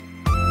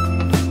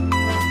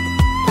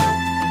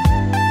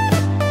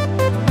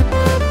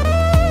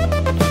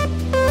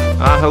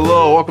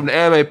Hello, welcome to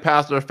Anime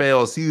Pass or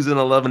Fail, Season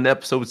 11,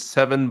 Episode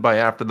 7 by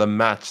After the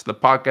Match, the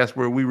podcast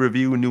where we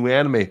review new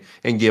anime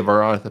and give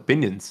our honest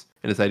opinions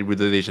and decide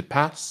whether they should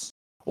pass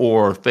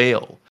or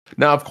fail.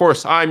 Now, of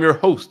course, I'm your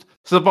host,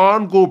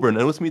 Savan Goulburn,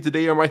 and with me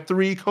today are my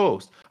three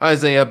co-hosts,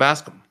 Isaiah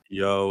Bascom.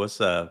 Yo, what's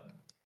up?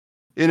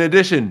 In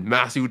addition,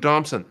 Matthew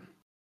Thompson.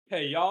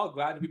 Hey, y'all,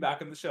 glad to be back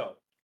on the show.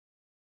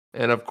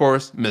 And of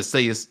course,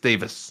 Messias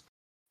Davis.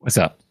 What's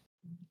up?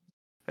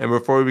 And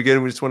before we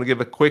begin, we just want to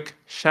give a quick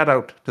shout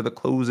out to the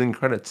closing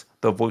credits,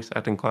 the voice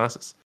acting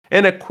classes,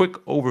 and a quick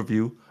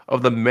overview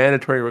of the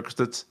mandatory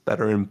requisites that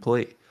are in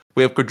play.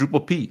 We have Quadruple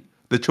P,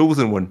 The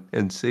Chosen One,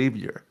 and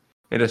Savior.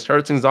 And to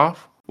start things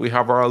off, we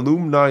have our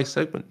alumni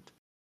segment.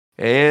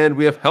 And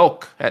we have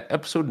Helk at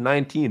episode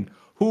 19.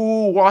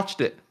 Who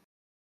watched it?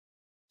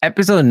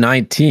 Episode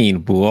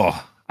 19. Whoa.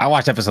 I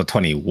watched episode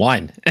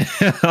 21.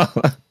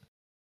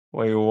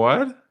 Wait,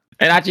 what?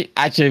 And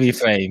actually be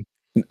frank,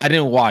 I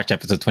didn't watch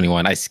episode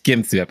 21. I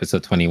skimmed through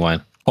episode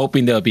 21,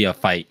 hoping there'll be a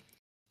fight.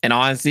 And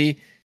honestly,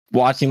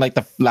 watching like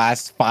the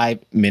last 5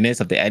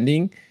 minutes of the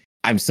ending,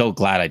 I'm so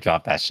glad I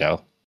dropped that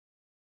show.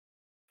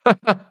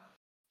 That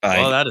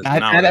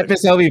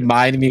episode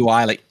reminded me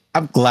why. Like,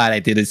 I'm glad I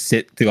didn't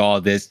sit through all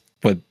this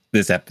for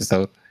this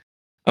episode.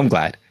 I'm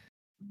glad.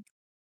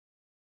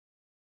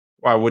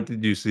 Why? What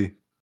did you see?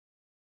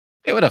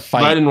 It would a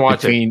fight. I didn't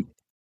watch it. It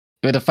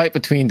would a fight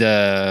between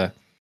the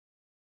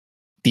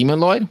Demon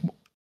Lord.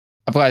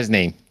 I forgot his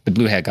name. The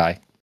blue hair guy.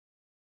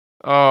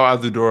 Oh,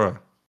 Azudora.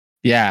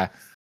 Yeah,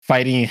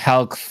 fighting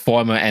Hulk's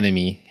former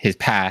enemy, his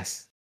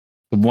past,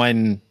 the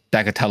one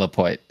that could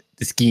teleport,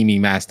 the scheming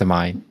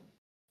mastermind.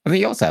 I think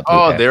he also had blue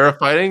hair. They were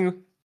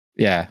fighting?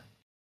 Yeah.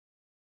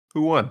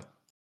 Who won?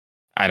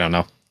 I don't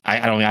know.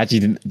 I don't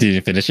actually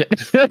didn't finish it.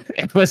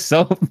 It was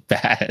so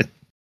bad.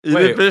 You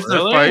didn't finish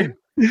the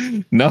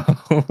fight? No.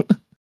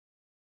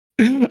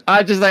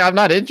 I'm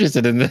not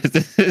interested in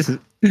this.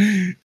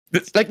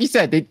 Like you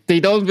said,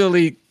 they don't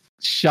really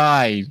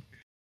shine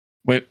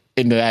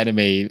in the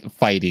anime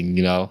fighting,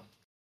 you know?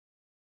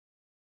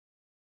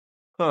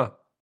 Huh.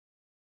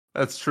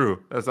 That's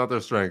true. That's not their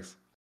strengths.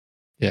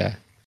 Yeah.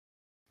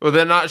 Well,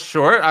 they're not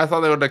short? I thought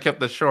they would have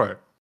kept it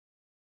short.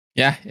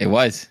 Yeah, it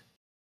was.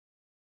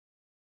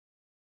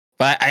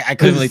 But I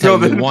couldn't really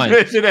tell you who won.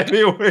 I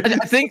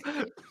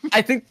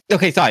think.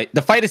 Okay, sorry.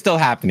 The fight is still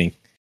happening.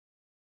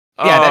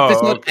 Yeah, the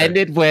episode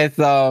ended with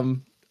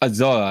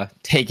Azora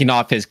taking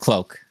off his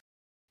cloak,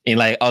 and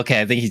like,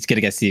 okay, I think he's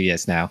gonna get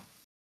serious now.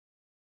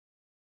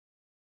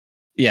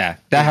 Yeah,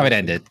 that's how it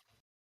ended.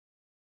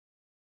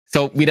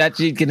 So we're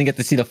actually gonna get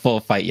to see the full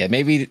fight. Yeah,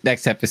 maybe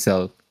next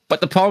episode.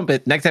 But the problem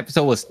is, next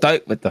episode will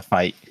start with the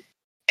fight,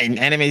 and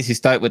animes who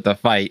start with the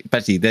fight,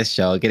 especially this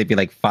show, are gonna be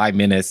like 5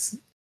 minutes.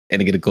 And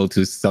they're gonna go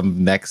to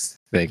some next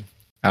thing.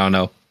 I don't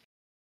know.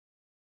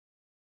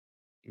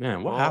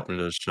 Man, what happened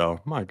to this show?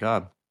 My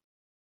God.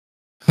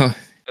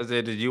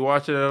 Did you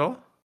watch it at all?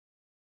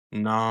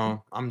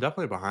 No, I'm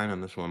definitely behind on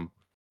this one,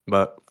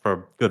 but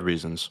for good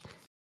reasons.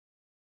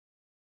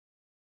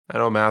 I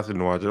know Matthew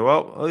didn't watch it.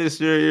 Well, at least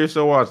you're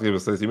still watching it,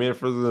 Stacey. You made it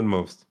further than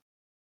most.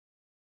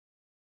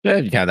 Yeah,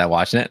 if you count that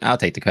watching it, I'll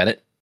take the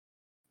credit.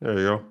 There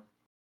you go.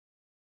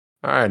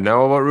 All right,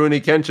 now about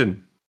Rurouni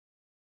Kenshin.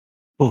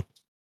 Oh.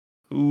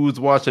 Who's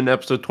watching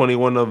episode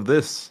 21 of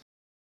this?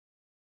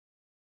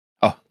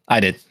 Oh, I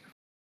did.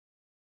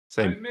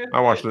 Same.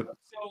 I watched it.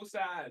 So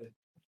sad.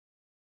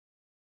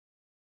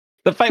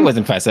 The fight was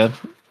impressive.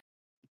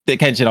 The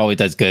Kenshin always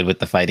does good with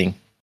the fighting.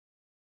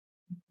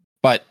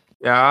 But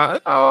yeah,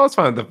 I was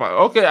fine with the fight.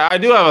 Okay, I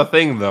do have a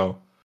thing though.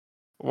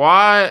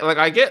 Why? Like,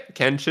 I get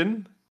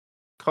Kenshin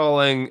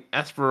calling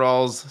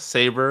Esperal's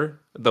saber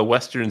the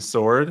Western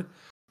sword,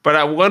 but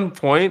at one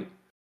point,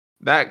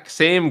 that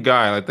same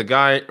guy, like the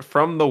guy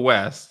from the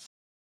West,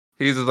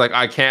 he's just like,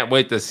 I can't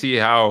wait to see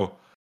how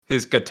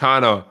his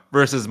katana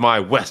versus my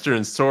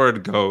Western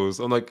sword goes.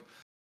 I'm like,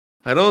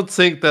 I don't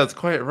think that's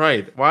quite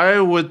right. Why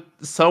would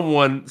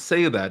someone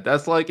say that?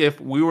 That's like if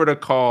we were to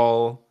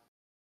call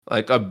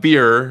like a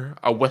beer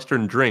a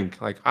Western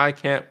drink. Like, I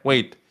can't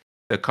wait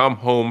to come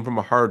home from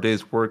a hard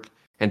day's work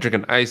and drink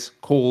an ice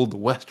cold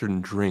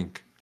Western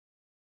drink.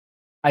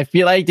 I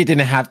feel like they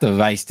didn't have the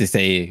rights to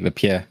say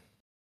rapier.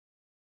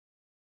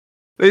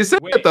 They said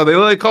it though. They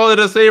like call it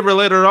a saber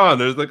later on.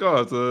 There's like,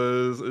 oh, it's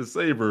a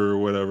saber or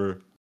whatever.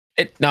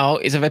 No,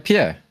 it's a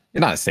rapier.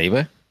 It's not a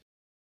saber.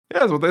 Yeah,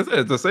 that's what they said.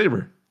 It's a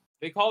saber.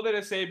 They called it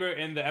a saber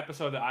in the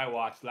episode that I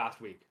watched last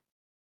week.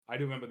 I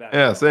do remember that.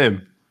 Yeah,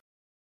 same.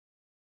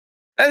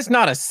 That's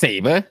not a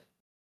saber.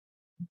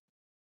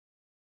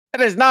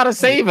 That is not a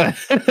saber.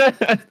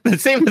 The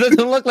saber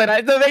doesn't look like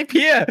that. It's a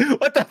rapier.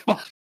 What the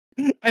fuck?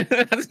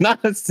 That's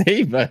not a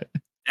saber.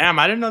 Damn,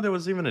 I didn't know there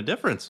was even a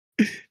difference.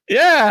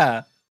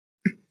 Yeah.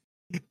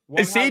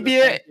 One A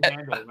saber.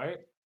 handle, right?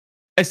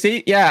 A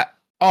saber. Yeah.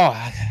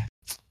 Oh.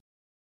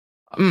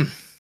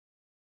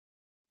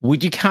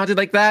 Would you count it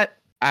like that?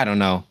 I don't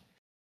know.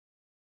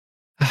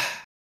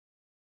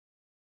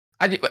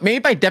 Maybe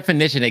by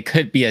definition it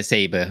could be a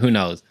saber. Who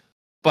knows?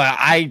 But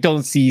I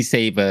don't see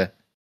saber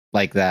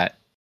like that.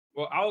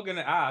 Well, I was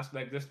gonna ask,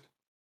 like, just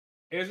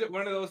is it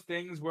one of those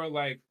things where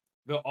like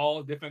they're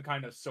all different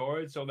kind of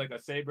swords? So like a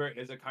saber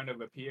is a kind of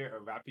rapier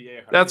or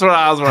rapier. That's what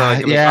I was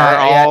wondering. Like, Yeah,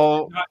 are yeah.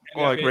 all Not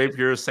like rapier,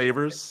 rapier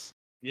sabers?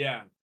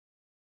 Yeah.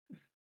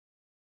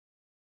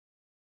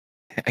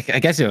 I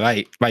guess you're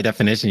right. By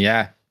definition,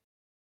 yeah.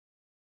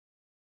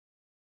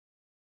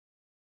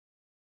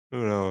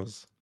 Who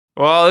knows?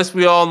 Well, at least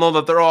we all know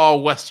that they're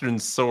all Western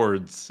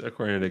swords,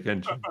 according to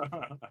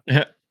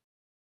Kenshin.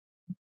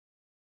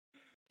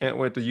 Can't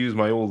wait to use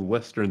my old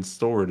Western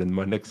sword in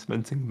my next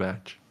fencing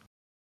match.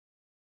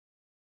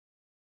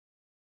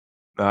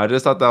 No, I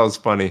just thought that was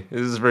funny. It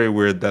is very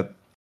weird that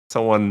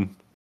someone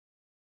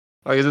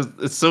like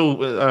it's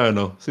so I don't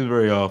know. Seems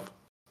very off.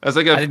 That's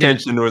like if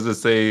Kenshin was to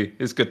say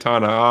his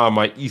katana,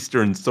 my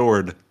Eastern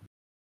sword.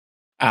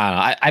 I don't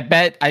know. I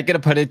bet I could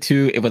have put it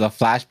to it with a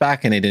flashback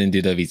and they didn't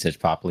do the research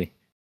properly.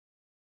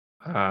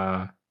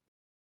 Ah,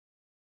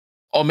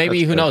 Or maybe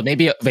That's who fair. knows?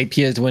 Maybe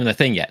Rapier is winning the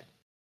thing yet,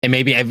 and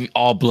maybe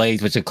all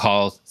blades which are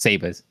called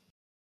sabers.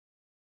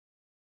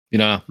 You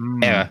know,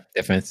 era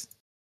difference.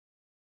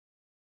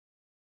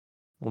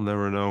 We'll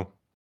never know.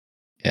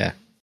 Yeah.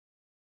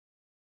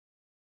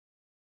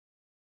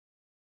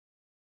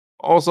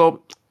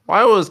 Also,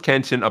 why was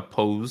Kenshin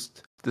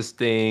opposed to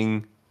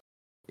staying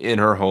in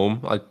her home,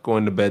 like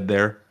going to bed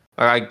there?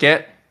 Like, I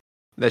get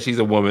that she's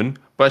a woman,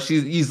 but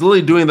he's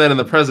literally doing that in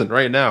the present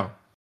right now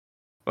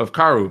of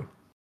Karu.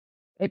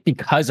 It's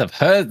because of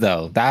her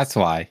though. That's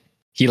why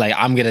he like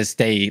I'm gonna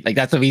stay. Like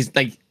that's the reason.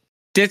 Like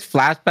this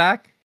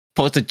flashback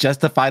supposed to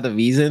justify the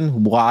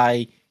reason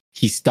why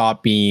he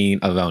stopped being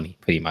a Roni,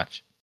 pretty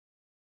much.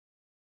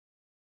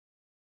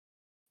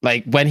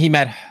 Like when he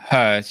met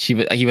her, he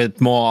was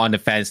more on the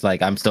fence.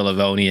 Like I'm still a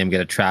Roni. I'm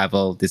gonna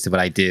travel. This is what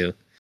I do.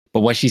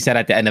 But what she said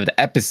at the end of the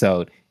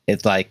episode,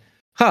 it's like,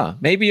 huh?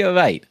 Maybe you're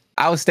right.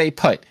 I'll stay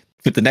put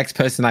with the next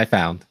person I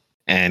found,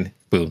 and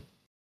boom,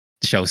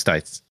 the show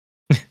starts.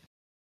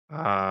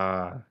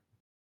 Ah,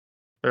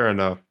 fair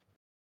enough.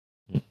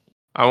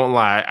 I won't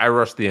lie. I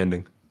rushed the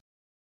ending.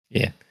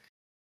 Yeah.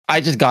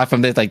 I just got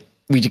from this, like,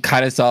 we just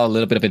kind of saw a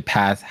little bit of it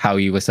past how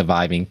he was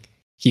surviving.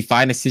 He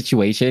finds a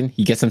situation,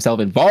 he gets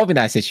himself involved in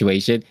that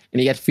situation, and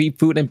he gets free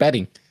food and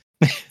bedding.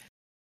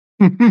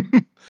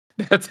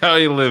 That's how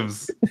he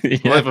lives. Yeah.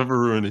 Life of a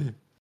Rooney.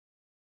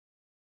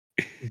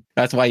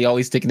 That's why he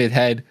always sticking his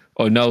head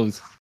or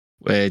nose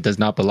where it does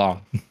not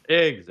belong.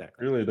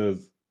 Exactly. Really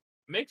does.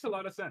 Makes a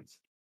lot of sense.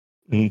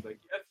 Mm. Like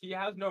he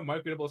has no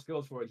marketable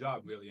skills for a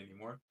job really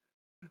anymore.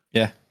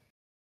 Yeah.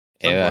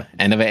 Era.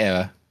 End of an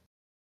era.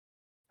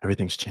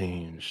 Everything's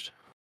changed.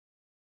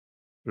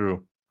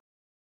 True.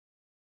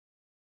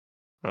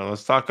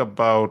 Let's talk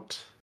about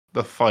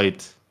the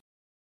fight.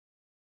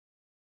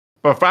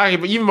 But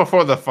even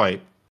before the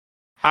fight,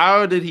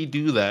 how did he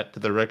do that to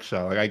the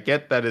rickshaw? Like, I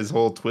get that his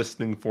whole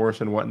twisting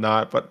force and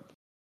whatnot, but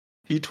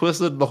he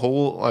twisted the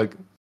whole, like,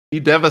 he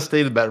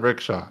devastated that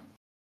rickshaw.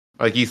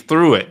 Like, he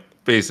threw it,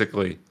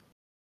 basically,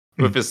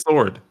 with his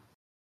sword.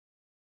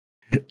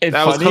 It's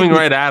That was funny. coming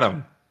right at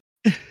him.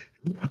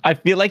 I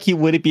feel like he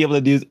wouldn't be able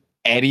to use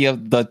any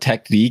of the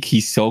technique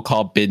he's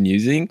so-called been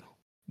using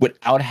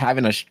without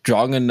having a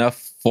strong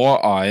enough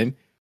forearm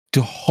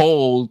to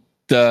hold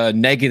the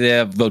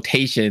negative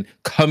rotation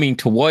coming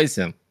towards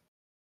him.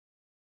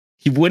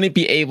 He wouldn't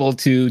be able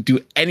to do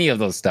any of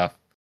those stuff.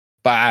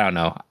 But I don't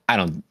know. I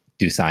don't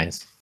do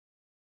science.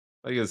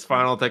 Like, his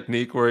final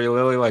technique where he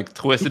literally, like,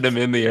 twisted him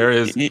in the air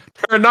is Yeah.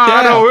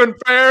 Tornado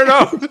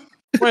Inferno!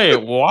 Wait,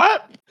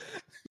 what?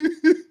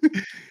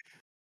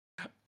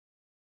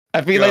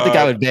 I feel like the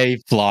guy God. was very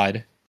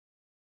flawed.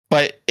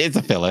 But it's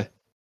a filler.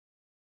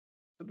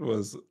 It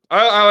was.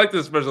 I like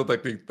the special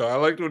technique though. I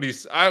liked when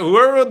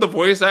whoever the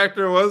voice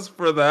actor was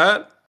for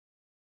that.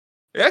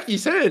 Yeah, he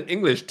said it in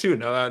English too.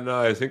 Now that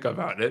I think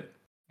about it,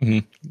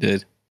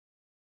 Did.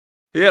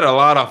 he had a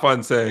lot of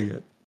fun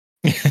saying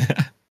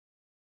it.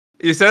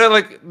 He said it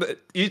like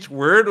each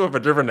word with a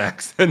different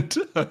accent.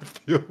 I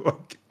feel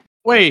like.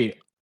 Wait,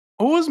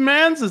 whose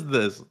man's is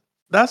this?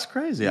 That's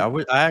crazy. I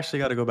actually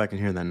got to go back and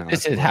hear that now.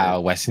 This That's is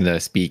how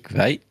Westerners speak,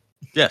 right?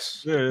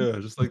 Yes. Yeah,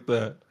 just like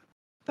that.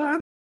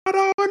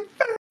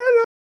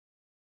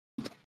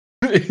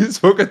 He's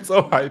spoken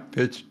so high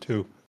pitched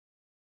too.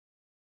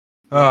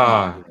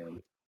 Ah.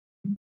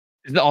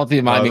 This also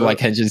reminds me why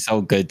Kenshin's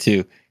so good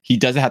too. He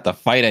doesn't have to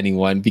fight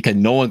anyone because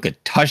no one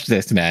could touch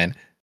this man.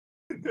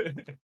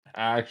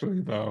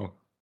 Actually, though,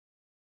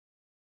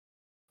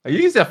 he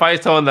needs to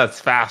fight someone that's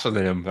faster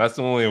than him. That's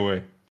the only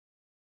way.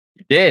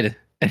 He did.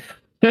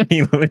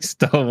 He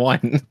still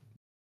won.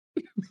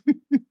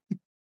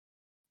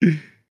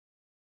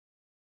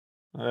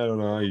 I don't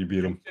know how you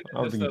beat him.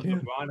 I don't think you The can.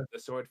 LeBron of the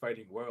sword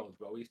fighting world,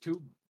 bro. He's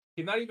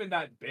not even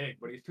that big,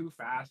 but he's too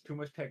fast, too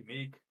much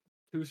technique,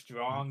 too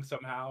strong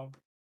somehow.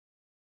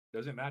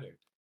 Doesn't matter.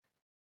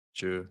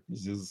 True.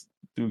 He's just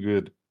too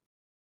good.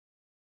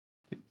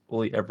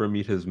 Will he ever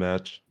meet his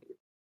match?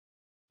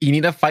 You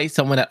need to fight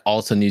someone that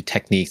also knew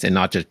techniques and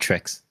not just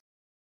tricks.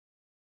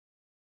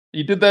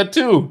 He did that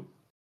too.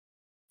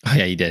 Oh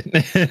yeah, you did.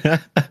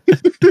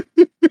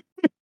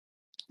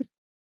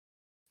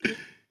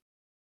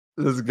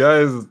 This guy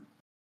is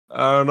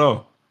I don't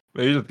know.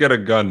 Maybe just get a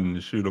gun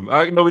and shoot him.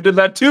 No, we did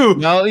that too.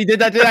 No, he did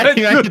that. He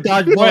actually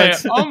dodged Wait,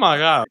 bullets. oh my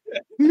god.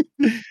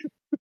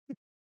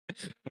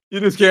 You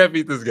just can't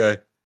beat this guy.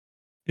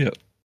 Yep.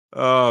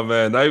 Oh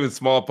man, not even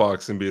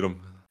smallpox can beat him.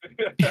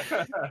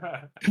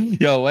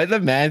 Yo, when the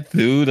man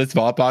threw the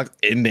smallpox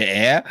in the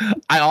air,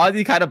 I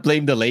honestly kind of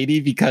blame the lady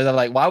because I'm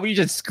like, why would you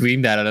just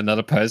scream that at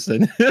another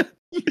person?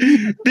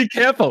 Be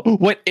careful.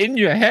 What in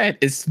your head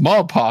is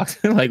smallpox?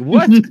 Like,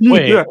 what?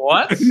 Wait, Yeah.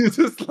 what? He's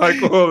just like,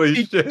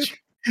 holy shit.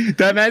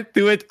 That man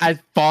threw it as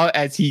far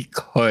as he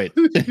could.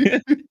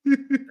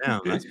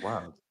 Damn, that's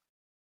wild.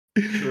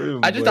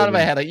 I just thought in my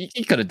head, like,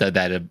 he could have done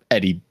that in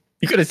any.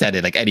 He could have said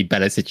it like any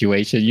better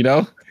situation, you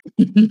know?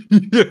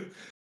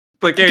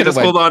 Like, hey, Could've just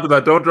went- hold on to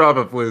that. Don't drop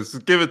it, please.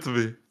 Just give it to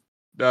me.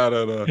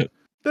 No.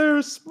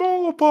 There's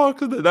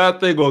smallpox in there. That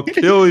thing will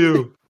kill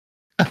you.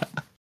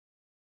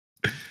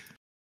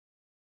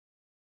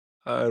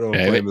 I don't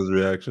Yeah, blame his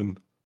reaction.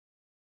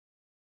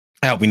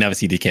 I hope we never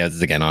see the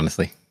characters again,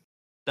 honestly.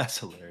 That's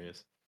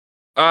hilarious.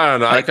 I don't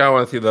know. I Like- kind of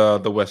want to see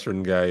the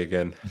Western guy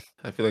again.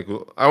 I feel like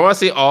I want to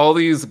see all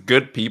these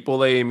good people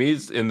that he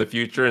meets in the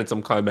future in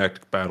some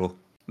climactic battle.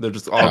 They're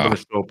just all Oh. going to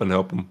show up and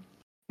help him.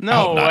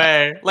 No not.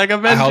 way. Like hope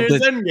Avengers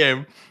this-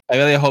 Endgame. I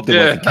really hope it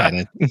Yeah. wasn't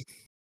canon.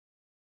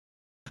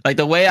 Like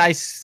the way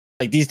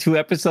like these 2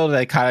 episodes,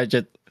 I kind of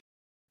just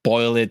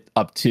boil it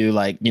up to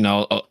like, you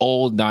know,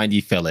 old 90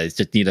 fillers.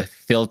 Just need to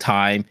fill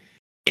time,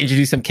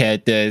 introduce some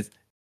characters,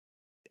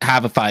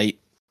 have a fight,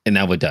 and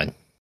then we're done.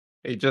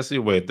 Hey, Jesse,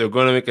 wait. They're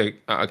going to make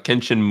a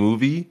Kenshin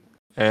movie,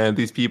 and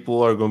these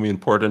people are going to be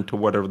important to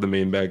whatever the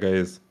main bad guy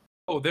is.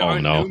 Oh, there Oh,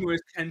 are no.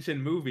 numerous Kenshin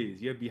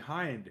movies. You're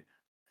behind.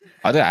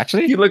 Are they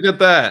actually? Hey, look at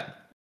that.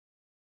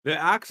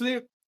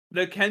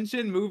 The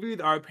Kenshin movies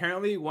are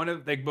apparently one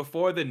of like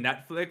before the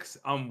Netflix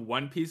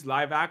One Piece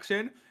live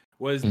action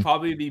was Mm.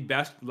 probably the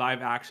best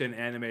live action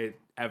anime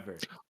ever.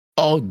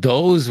 Oh,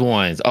 those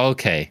ones.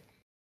 Okay.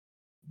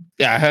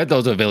 Yeah, I heard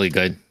those are really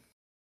good.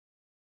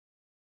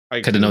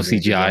 I Could've no couldn't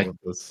get CGI. down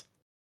with this.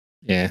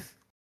 Yeah.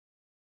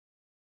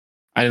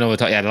 I don't know what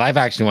to talk. Yeah, the live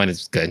action one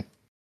is good.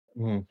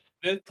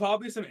 There's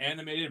probably some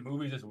animated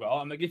movies as well.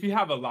 I'm like, if you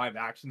have a live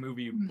action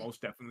movie, you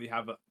most definitely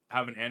have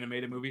an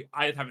animated movie.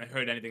 I just haven't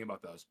heard anything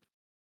about those.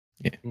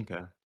 Okay.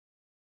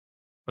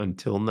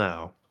 Until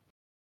now.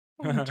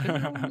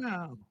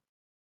 Now.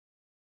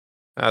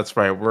 That's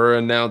right. We're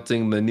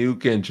announcing the new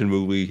Kenshin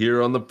movie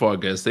here on the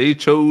podcast. They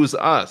chose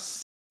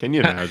us. Can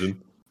you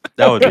imagine?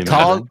 That would be They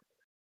call, amazing.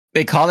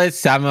 they call it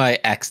Samurai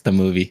X, the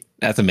movie.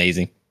 That's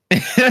amazing.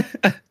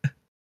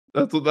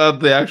 That's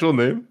the actual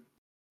name?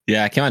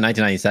 Yeah, it came out in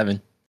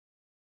 1997.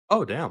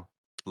 Oh damn.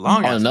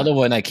 Long Oh, ass another time.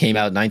 one that came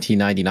out in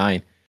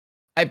 1999.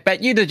 I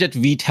bet you they're just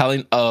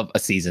retelling of a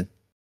season.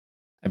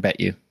 I bet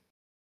you.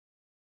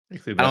 I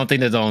don't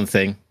think there's their own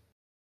thing.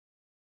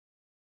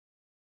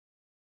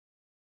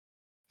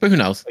 But who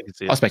knows? I can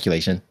see All it.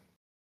 speculation.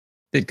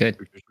 Did good.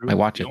 I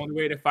watch The it. only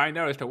way to find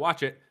out is to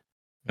watch it.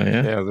 Oh,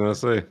 yeah. Yeah, I was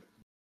going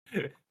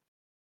to say.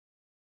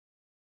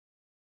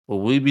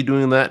 Will we be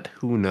doing that?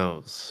 Who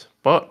knows?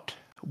 But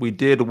we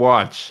did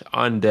watch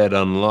Undead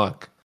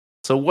Unluck.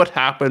 So what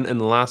happened in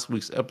last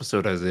week's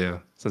episode,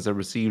 Isaiah, since I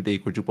received a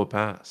quadruple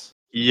pass?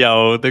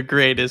 Yo, the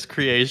greatest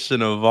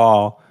creation of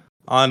all.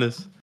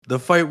 Honest. The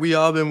fight we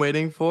all been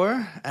waiting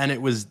for, and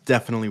it was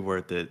definitely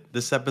worth it.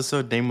 This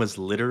episode name was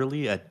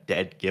literally a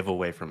dead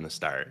giveaway from the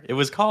start. It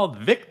was called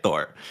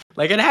Victor.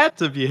 Like, it had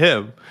to be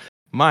him.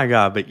 My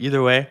god, but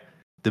either way,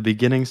 the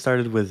beginning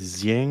started with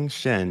Xiang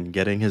Shen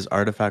getting his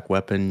artifact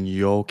weapon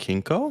Yo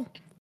Kinko,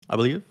 I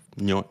believe.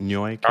 Nyoi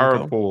Kinko.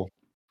 Powerful.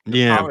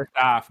 Yeah, Power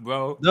staff,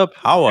 bro. the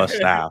power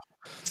staff.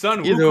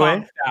 Sun Either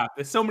Wukong way. staff.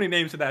 There's so many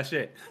names to that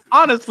shit.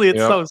 Honestly, it's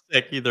Yep. so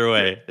sick either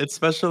way. Its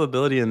special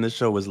ability in this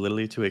show was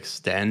literally to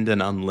extend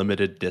an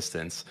unlimited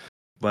distance.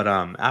 But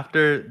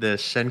after the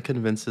Shen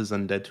convinces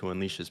Undead to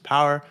unleash his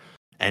power,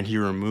 and he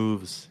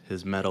removes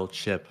his metal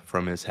chip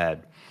from his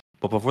head.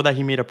 But before that,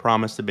 he made a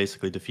promise to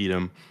basically defeat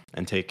him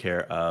and take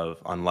care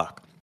of Unluck.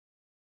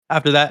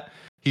 After that,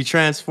 he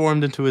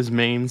transformed into his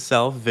main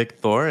self,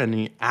 Victor, and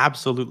he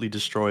absolutely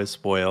destroys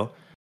Spoil,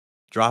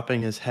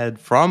 dropping his head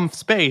from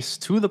space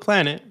to the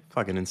planet.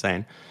 Fucking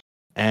insane.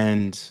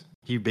 And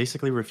he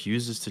basically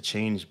refuses to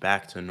change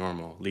back to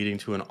normal, leading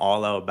to an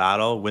all-out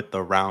battle with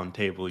the Round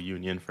Table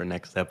Union for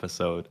next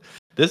episode.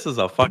 This is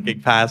a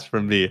fucking pass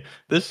from me.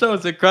 This show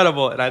is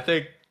incredible, and I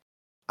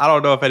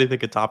don't know if anything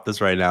could top this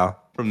right now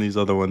from these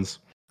other ones.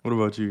 What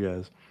about you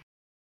guys?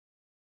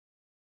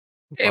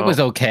 It was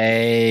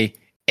okay.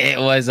 It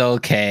was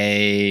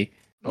okay.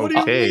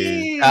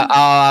 Okay.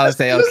 I would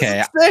say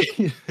okay.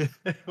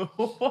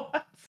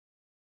 What?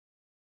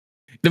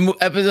 The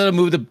episode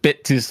moved a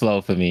bit too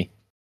slow for me.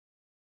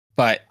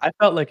 But I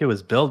felt like it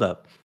was build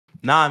up.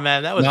 Nah,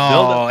 man, that was build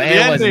no, up.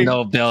 it was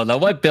no build up.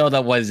 What build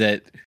up was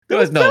it? There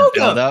was no build-up.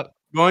 build up.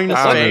 Going to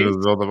I don't think space. it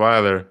was built up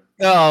either.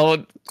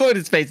 No, going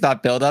to space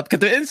not build up because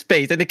they're in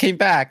space and they came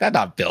back. That's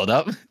not build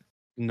up.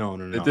 No.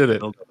 It did it.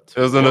 Build up It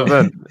was an too.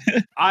 event.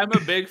 I'm a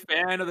big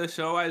fan of the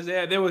show,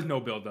 Isaiah. There was no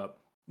build up.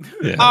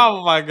 Yeah.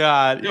 Oh my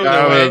god. Yo,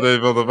 Yeah, Either way, they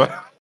built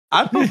up.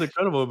 I felt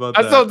incredible about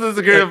I that. still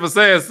disagree with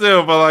saying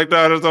too, but like,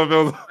 no, there's no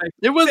build. Like,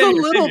 It was same a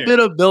here, little same here. bit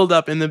of build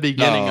up in the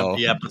beginning No. of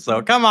the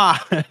episode. Come on.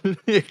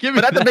 Give me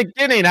But at the that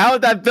beginning, how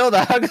would that build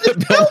up? How could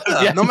it build build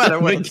up? up. No matter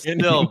what, it's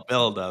Beginning. still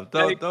build up.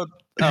 Like, Don't.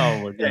 Oh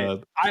my Okay,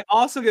 god. I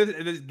also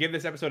give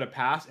this episode a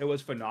pass. It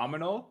was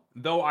phenomenal,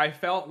 though I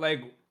felt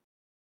like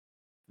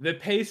the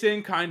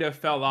pacing kind of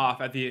fell off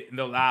at the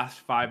last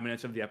 5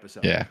 minutes of the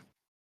episode. Yeah.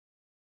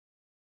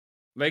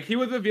 Like he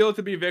was revealed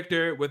to be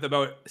Victor with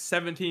about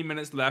 17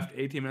 minutes left,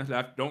 18 minutes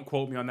left. Don't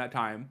quote me on that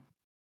time.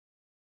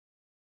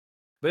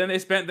 But then they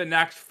spent the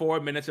next 4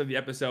 minutes of the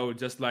episode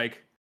just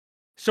like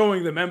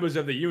showing the members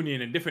of the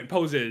union in different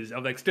poses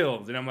of like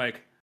stills, and I'm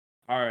like,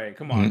 all right,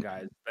 come on,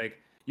 guys, like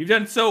you've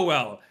done so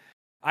well.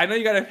 I know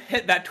you gotta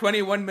hit that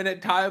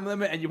 21-minute time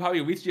limit, and you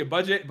probably reached your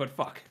budget, but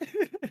fuck.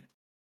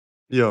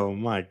 Yo,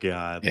 my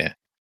god. Yeah.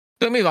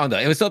 Don't get me wrong though,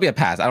 it would still be a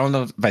pass. I don't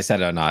know if I said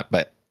it or not,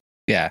 but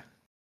yeah.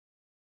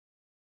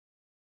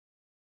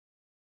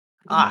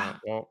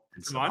 Well,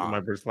 Come on.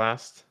 my first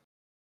last.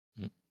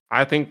 Mm.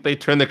 I think they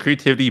turn the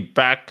creativity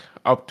back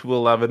up to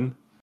 11.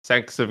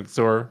 Scientific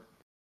Victor.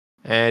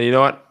 And you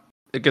know what?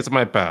 It gets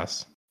my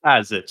pass.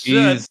 As it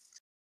should. He's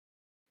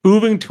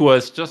proving to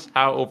us just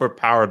how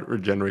overpowered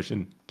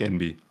regeneration can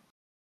be.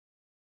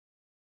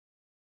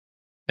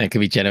 And it could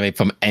regenerate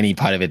from any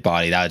part of its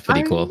body. That was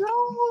pretty cool.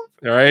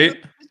 Know. All right?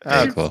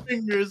 That's cool.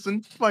 Fingers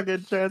and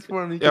fucking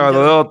transform. Yeah, the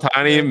little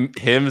tiny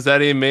hymns that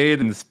he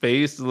made in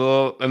space,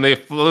 and they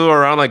flew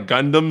around like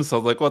Gundams. So I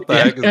was like, what the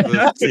heck is this?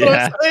 That's Yeah. what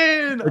I'm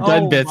saying.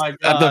 Done Oh bits. my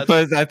That's the god.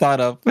 first I thought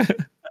of.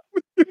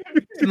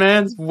 This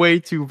man's way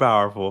too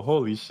powerful.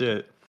 Holy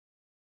shit.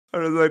 I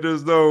was like,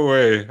 there's no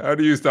way. How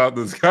do you stop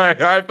this guy?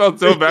 I felt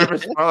so bad for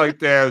Spoil. Like,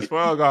 damn,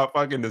 Spoil got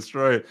fucking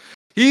destroyed.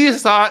 He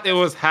thought it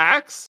was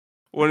hacks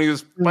when he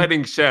was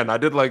fighting Shen. I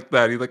did like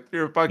that. He's like,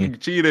 you're fucking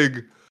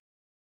cheating.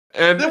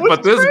 And That was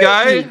but this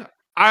crazy. guy,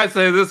 I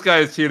say this guy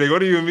is cheating. What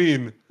do you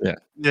mean?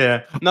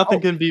 Yeah,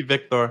 nothing can beat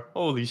Victor.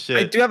 Holy I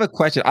shit. do have a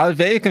question. I was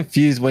very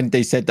confused when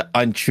they said the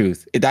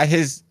untruth. Is that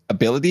his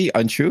ability,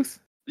 untruth?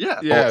 Yeah.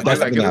 Yeah, that's like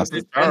something it else. was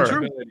his It's power.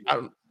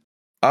 untrue.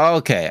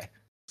 Okay.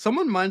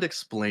 Someone mind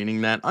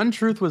explaining that?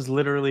 Untruth was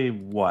literally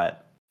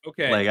what?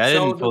 Okay, Like, I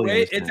so didn't the fully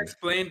way it's understand.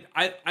 explained,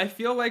 I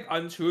feel like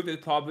untruth is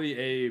probably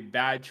a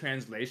bad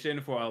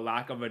translation for a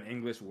lack of an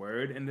English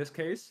word in this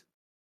case.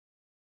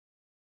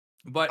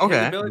 But Okay.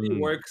 his ability Mhm.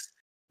 works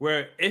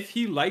where if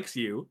he likes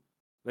you,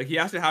 like he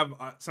has to have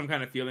some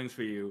kind of feelings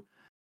for you,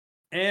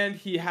 and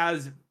he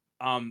has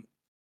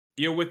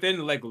you're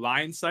within like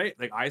line sight,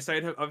 like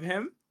eyesight of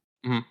him.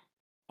 Mhm.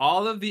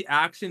 All of the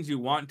actions you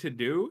want to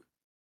do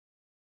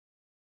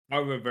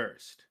are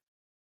reversed.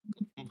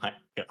 Oh my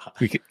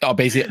god.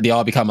 Basically, they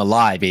all become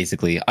alive,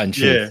 basically.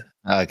 Untruth.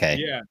 Okay.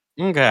 Yeah.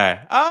 Okay.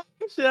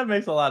 Shit, that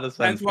makes a lot of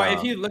sense. That's why if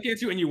now. he's looking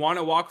at you and you want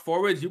to walk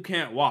forwards, you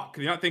can't walk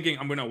because you're not thinking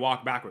I'm gonna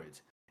walk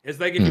backwards. It's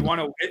like if you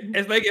want to.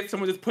 It's like if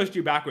someone just pushed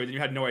you backwards and you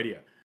had no idea.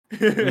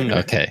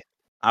 Okay.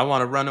 I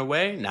want to run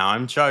away. Now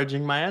I'm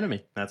charging my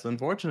enemy. That's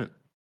unfortunate.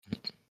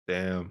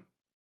 Damn.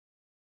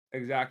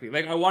 Exactly.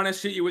 Like I want to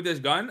shoot you with this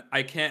gun.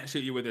 I can't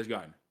shoot you with this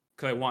gun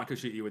because I want to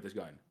shoot you with this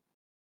gun.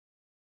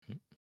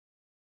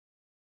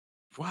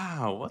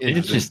 Wow. What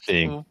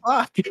Interesting.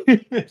 Fuck.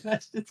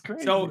 That's it's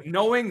crazy. So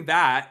knowing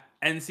that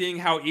and seeing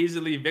how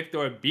easily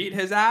Victor beat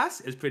his ass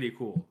is pretty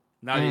cool.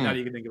 Now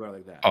you can think about it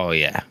like that. Oh,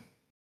 yeah.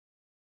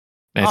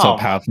 Man, Oh so my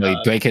powerful. He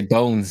God. break his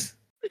bones.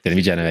 Then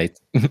regenerate.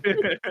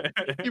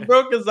 He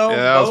broke his own Yeah,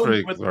 that was bones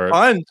pretty with the smart.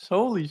 punch.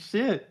 Holy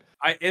shit.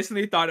 I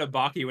instantly thought of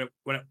Baki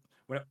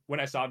when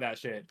I saw that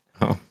shit.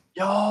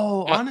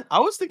 Yo, I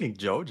was thinking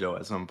JoJo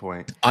at some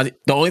point. The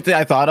only thing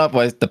I thought of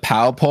was the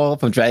power pole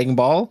from Dragon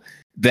Ball.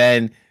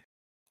 Then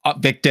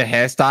Victor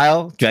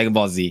hairstyle, Dragon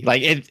Ball Z.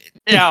 Like it.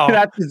 Yo.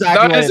 That's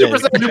exactly No, what it's it Super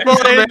is. Saiyan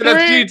 4, man.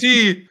 That's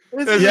GT.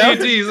 That's Yeah.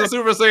 GT. He's a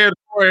Super Saiyan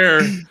 4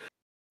 here.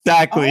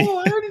 Exactly. Oh,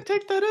 I didn't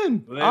take that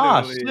in.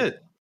 Literally.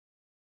 Shit.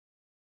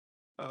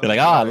 They're like,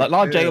 a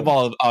lot of Dragon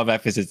Ball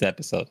references this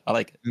episode. I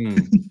like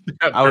it.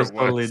 I was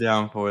totally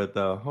down for it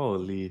though.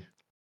 Holy.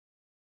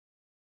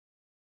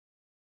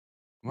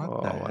 What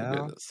Oh the my hell?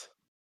 goodness.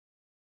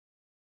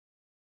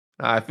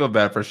 I feel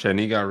bad for Shen.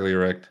 He got really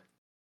wrecked.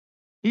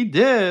 He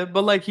did,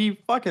 but like he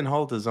fucking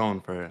held his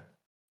own for it.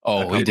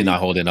 Oh, he did not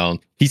hold it on.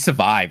 He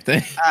survived.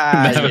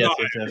 Ah, No.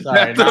 yes. All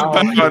right, That's now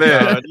about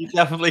it. he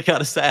definitely got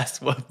his ass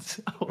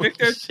whooped. Holy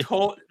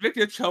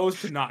Victor chose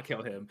to not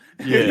kill him.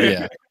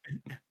 Yeah.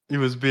 He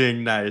was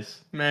being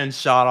nice. Man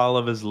shot all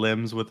of his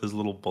limbs with his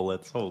little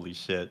bullets. Holy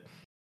shit.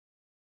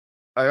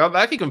 I'm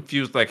actually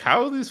confused. Like,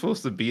 how are they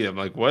supposed to beat him?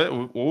 Like,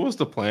 what was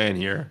the plan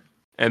here?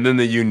 And then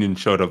the Union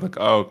showed up. Like,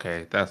 oh,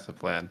 okay, that's the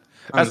plan.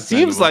 That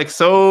seems Understandable. like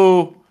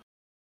so.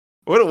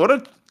 What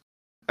a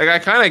like. I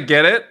kind of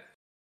get it,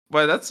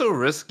 but that's so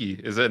risky,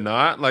 is it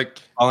not? Like,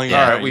 Calling all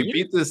out right, we Union?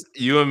 beat this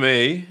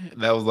UMA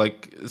that was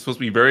like it's supposed to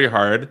be very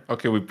hard.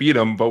 Okay, we beat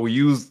him, but we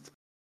used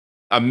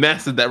a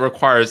method that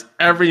requires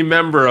every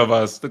member of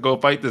us to go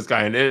fight this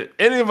guy, and if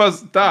any of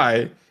us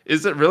die,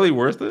 is it really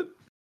worth it?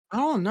 I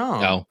don't know.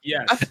 No.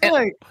 Yes. I feel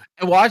like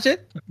And watch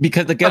it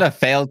because they're gonna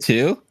fail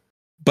too.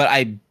 but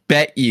I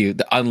bet you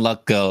the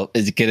unluck girl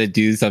is gonna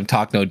do some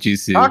talk no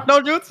jutsu, Talk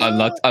no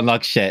jutsu.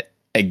 unluck shit,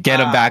 and get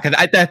him back. And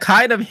they're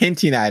kind of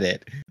hinting at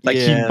it, like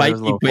she Yeah, might there's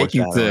a be little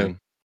breaking through. foreshadowing.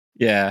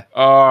 Yeah,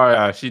 Oh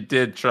yeah, she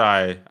did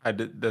try. I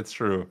did. That's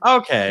true.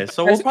 Okay,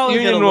 so I we'll think probably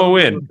get a Union little will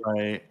bit win. of a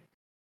fight.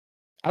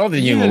 I don't The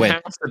think the Union will Union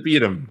win. has to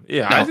beat him.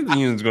 Yeah, No, I think the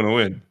Union's gonna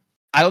win.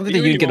 I don't think the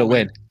Union gonna won't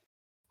win.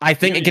 I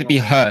think it Union could be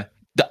won't her.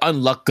 The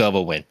unluck girl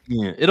will win.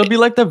 Yeah, it'll be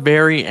like the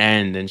very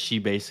end, and she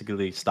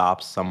basically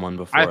stops someone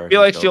before. I feel he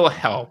like kills she'll them.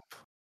 help.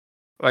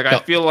 Like I No,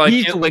 feel like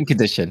she's the win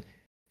condition.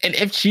 And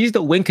if she's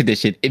the win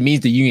condition, it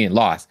means the Union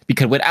lost.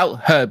 Because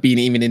without her being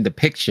even in the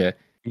picture,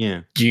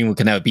 Yeah, Union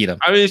can never beat them.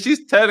 I mean,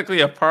 she's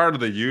technically a part of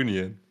the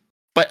Union.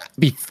 But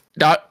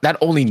not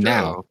only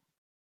now. True.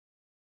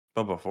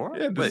 But before?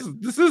 Yeah, Wait.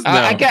 this is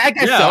now. I guess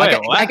Yeah, so.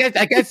 wait,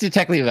 I guess you're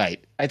technically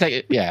right. I tell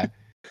you, yeah.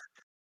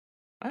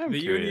 I am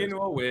The curious. Union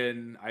will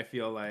win. I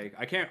feel like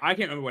I can't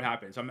remember what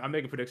happened, so I'm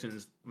making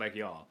predictions like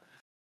y'all.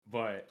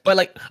 But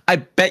But I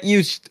bet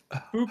you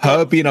Who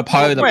her go- being a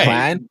part of the Wait.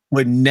 plan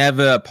would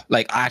never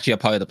actually a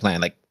part of the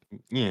plan. Yeah, Like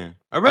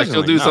she'll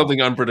originally, do no,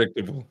 something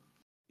unpredictable.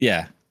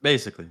 Yeah.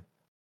 basically.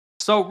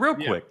 So real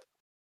Yeah. quick,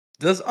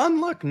 does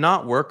unluck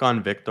not work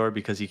on Victor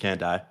because he can't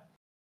die?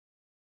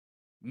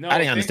 no, I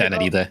didn't think understand that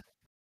about- either.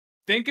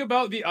 Think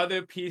about the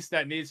other piece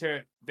that needs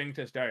her thing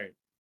to start.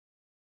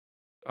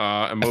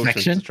 Emotion,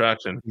 Affection?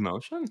 distraction.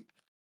 Emotion.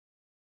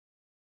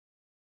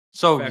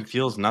 So he Affection.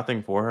 feels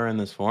nothing for her in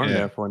this form, Yeah.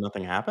 therefore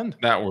nothing happened.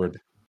 That word.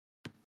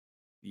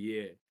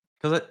 Yeah.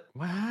 Because it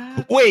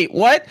what? Wait,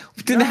 what?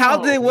 Then how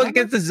did it No, work no.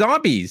 against the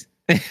zombies?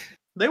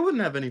 They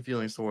wouldn't have any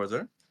feelings towards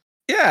her.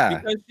 Yeah.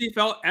 Because she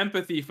felt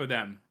empathy for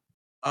them.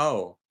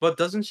 Oh, but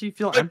doesn't she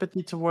feel But-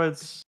 empathy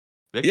towards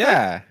Victor?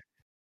 Yeah.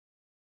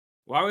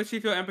 Why would she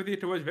feel empathy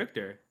towards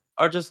Victor?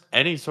 Or just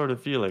any sort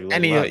of feeling? like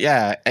Any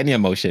love? any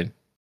emotion.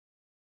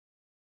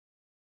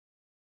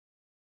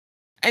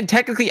 And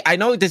technically, I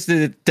know this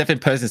is a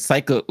different person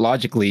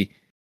psychologically.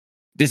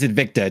 This is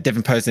Victor, a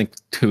different person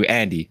to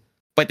Andy,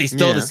 but they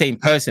still Yeah. the same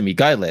person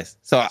regardless.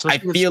 So So I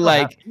she would feel still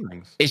have like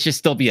feelings. it should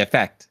still be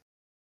effect.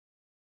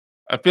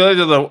 I feel like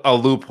there's a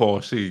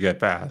loophole she could get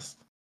past.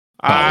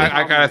 I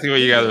Probably. kind of see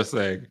what you guys are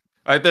saying.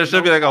 Like there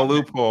should be like a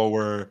loophole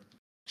where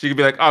she could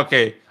be like,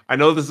 okay, I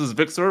know this is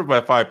Victor,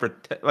 but if I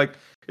pretend like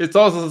it's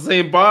also the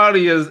same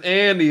body as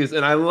Andy's,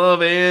 and I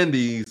love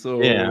Andy,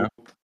 so Yeah.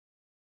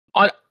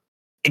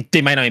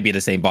 They might not even be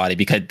the same body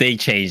because they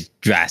changed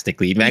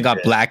drastically. Man got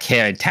did. black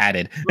hair and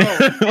tatted. Bro,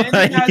 Andy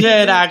Like, has- He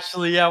did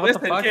actually, yeah. What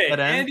Listen, the fuck? okay, That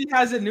end? Andy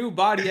has a new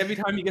body every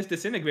time he gets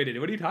disintegrated.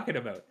 What are you talking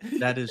about?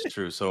 That is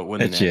true. So it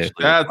wouldn't That's it. actually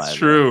apply that's there.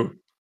 true.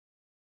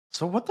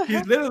 So what the He's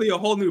heck? literally a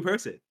whole new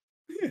person.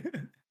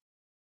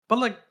 But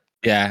like,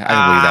 yeah,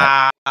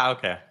 I believe that.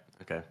 Okay.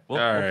 Okay. We'll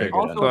Alright. figure it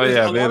Also, out. So, there's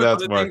yeah, a maybe lot of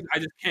that's other why. things I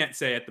just can't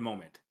say at the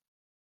moment.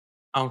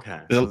 Okay.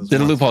 There's a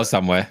loophole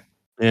somewhere.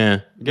 Yeah.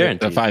 The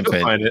Guaranteed. fine You'll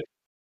print. find it.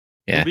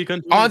 Yeah. We'll be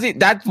confused. Honestly,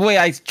 that's the way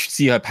I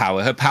see her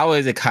power. Her power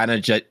is a kind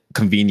of just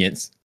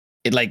convenience.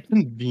 It like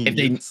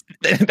Convenience.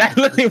 that's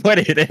literally what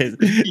it is.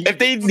 If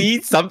they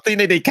need something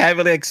that they can't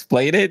really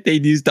explain it, they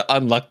use the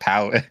unlock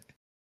power.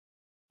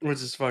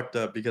 Which is fucked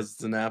up because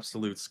it's an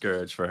absolute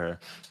scourge for her.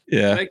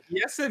 Yeah. Like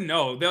yes and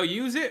no, they'll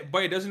use it,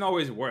 but it doesn't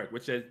always work,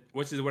 which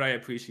is what I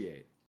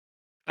appreciate.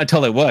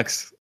 Until it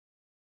works.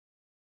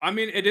 I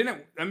mean, it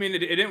didn't. I mean, it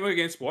didn't work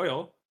against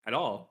Spoil at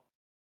all.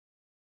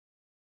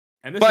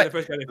 And this But- is the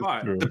first guy they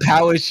fought. True. The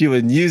power she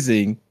was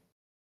using,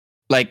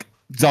 like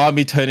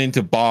zombie turn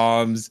into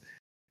bombs,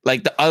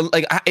 like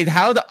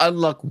how the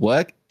unlock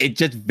work, it's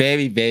just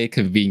very, very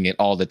convenient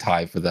all the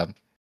time for them.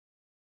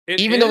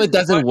 Even though is, it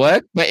doesn't but-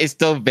 work, but it's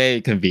still very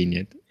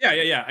convenient.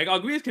 Yeah. Like, I'll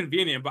agree it's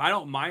convenient, but I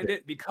don't mind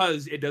it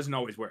because it doesn't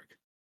always work. I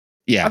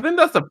Yeah. think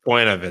that's the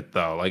point of it,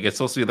 though. Like it's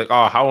supposed to be like,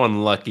 oh, how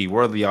unlucky.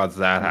 What are the odds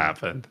that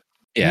happened?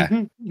 Yeah.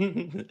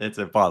 It's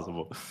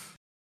impossible.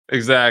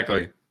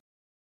 Exactly.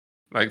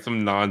 Like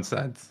some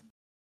nonsense.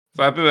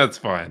 So I think that's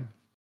fine.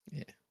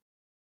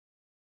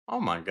 Oh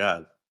my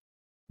god.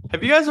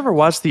 Have you guys ever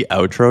watched the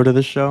outro to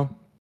this show?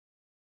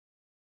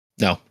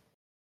 No.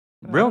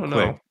 Real I don't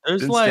quick. know.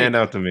 There's Didn't like stand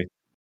out to me.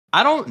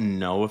 I don't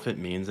know if it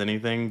means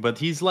anything, but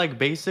he's like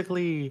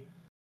basically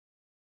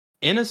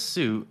in a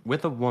suit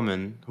with a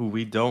woman who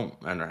we don't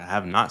and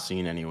have not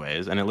seen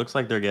anyways, and it looks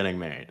like they're getting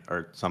married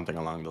or something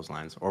along those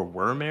lines. Or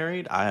were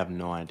married? I have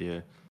no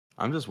idea.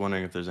 I'm just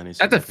wondering if there's any. That's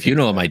a significance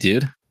funeral, there. my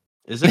dude.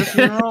 Is it a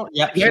funeral?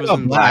 Yeah, she You're was all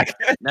in black.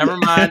 black. Never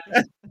mind.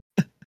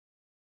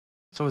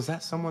 So is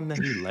that someone that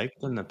he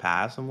liked in the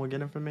past and we'll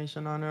get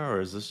information on her, or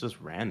is this just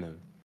random?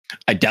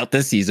 I doubt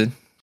this season.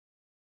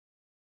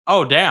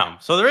 Oh damn!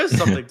 So there is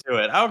something to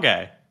it.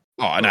 Okay.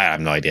 Oh, no, I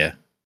have no idea.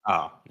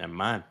 Oh, never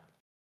mind.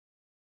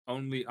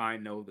 Only I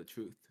know the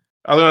truth.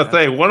 I was gonna That's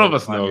say one of so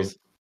us funny. knows.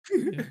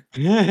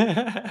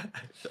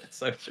 That's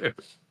so true.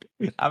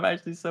 I'm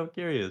actually so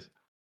curious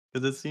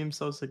because it seems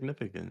so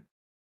significant.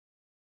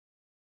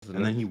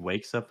 And then he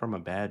wakes up from a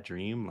bad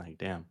dream. Like,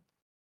 damn.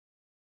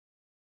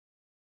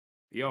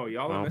 Yo,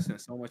 y'all are Well. missing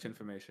so much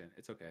information.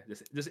 It's okay.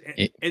 Just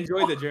It-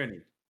 enjoy the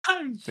journey.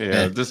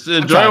 Yeah, just I'm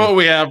enjoy trying. what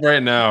we have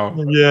right now.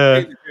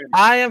 Yeah.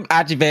 I am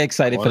actually very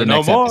excited for Wanna the know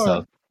next more?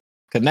 episode.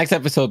 Because next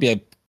episode will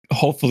be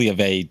hopefully a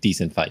very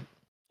decent fight.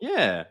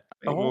 Yeah.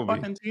 The It whole will be.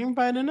 fucking team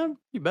fighting him?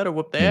 You better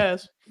whoop their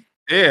ass.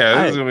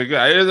 Yeah, this is gonna be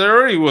good. It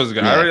already was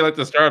good. I Yeah. already like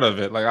the start of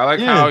it. Like I like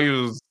Yeah. how he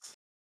was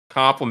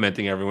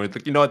complimenting everyone. It's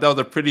like, you know what, that was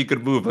a pretty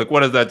good move. Like,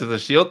 what is that? Just a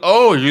shield?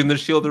 Oh, you're using the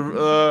shield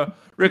to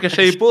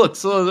ricochet bullets.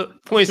 So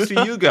it points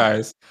to you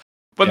guys.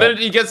 But Yep. then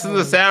he gets to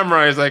the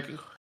samurai. He's like,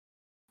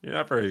 "You're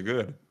not very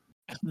good.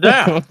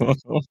 Damn. You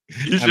I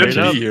made shouldn't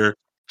up. be here.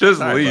 Just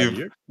Sorry, leave."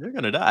 buddy. You're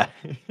gonna die.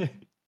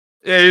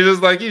 Yeah, he's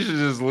just like, "You should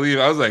just leave."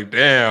 I was like,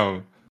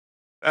 "Damn,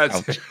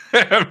 that's Ouch.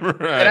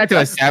 samurai." And I do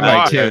a samurai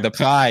Why? too. The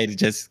pride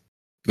just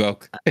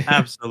broke.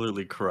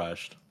 Absolutely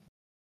crushed.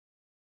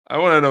 I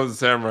want to know the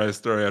samurai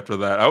story after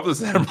that. I hope the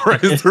samurai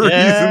is the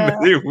Yeah.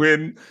 reason they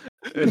win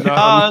and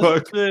not Oh,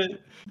 unlock.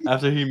 shit.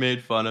 After he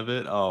made fun of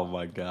it, oh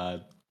my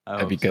god. I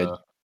That'd be hope good. so.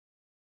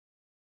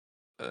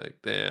 Like,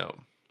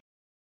 damn.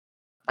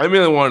 I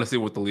really want to see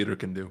what the leader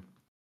can do.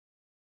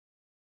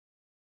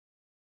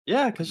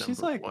 Yeah, because she's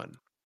Number like, one.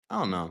 I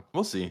don't know.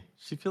 We'll see.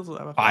 She feels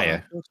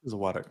Fire. She's a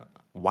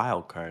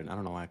wild card. I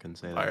don't know why I couldn't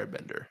say that.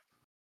 Firebender.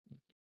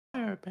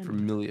 Firebender.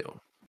 Familio.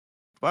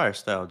 Fire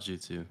style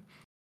jutsu.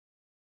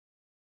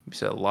 We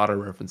said a lot of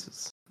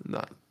references.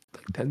 Not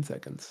like 10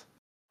 seconds.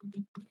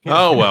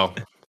 Oh, well.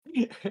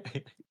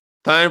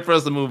 Time for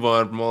us to move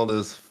on from all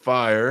this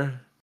fire.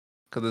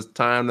 Because it's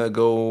time to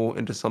go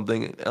into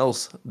something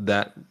else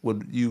that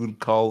you would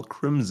call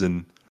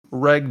Crimson.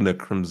 Ragna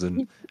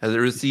Crimson. As it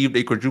received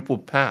a quadruple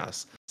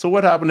pass. So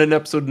what happened in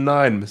episode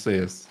 9,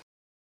 Messias?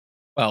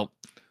 Well,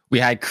 we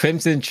had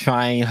Crimson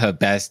trying her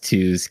best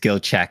to skill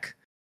check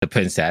the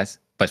princess,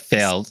 but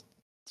failed.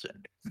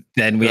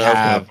 Then we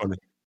have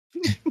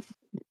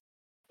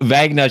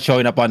Ragnar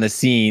showing up on the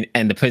scene,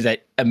 and the princess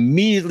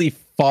immediately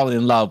fall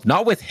in love,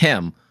 not with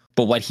him,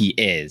 but what he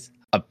is,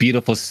 a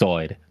beautiful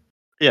sword.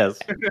 Yes.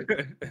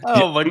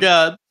 Oh my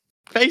god.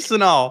 Face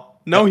and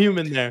all. No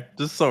human there.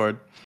 Just sword.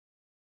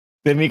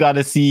 Then we got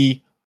to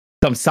see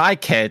some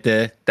side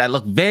character that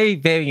look very,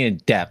 very in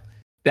depth.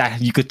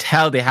 That you could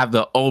tell they have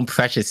their own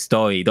precious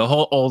story, the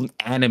whole own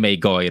anime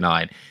going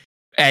on,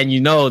 and you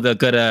know they're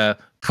gonna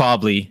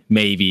probably,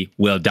 maybe,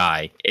 will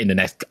die in the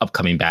next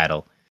upcoming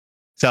battle.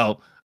 So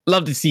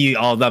love to see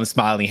all of them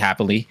smiling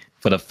happily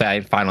for the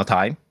final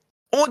time,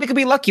 or they could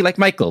be lucky like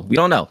Michael. We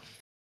don't know.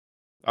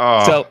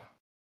 Oh, So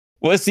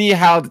we'll see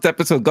how this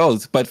episode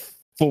goes. But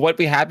for what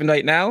we have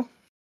right now,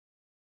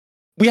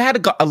 we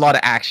had a lot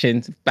of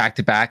action back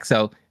to back.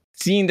 So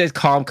seeing this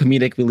calm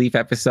comedic relief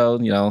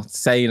episode,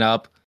 setting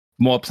up,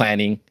 more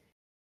planning,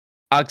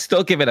 I'll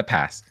still give it a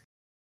pass.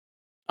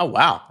 Oh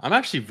wow. I'm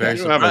actually very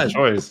you don't have a surprised.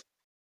 choice.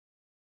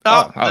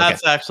 Oh, okay.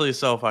 that's actually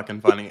so fucking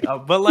funny.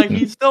 But like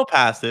he still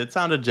passed it. It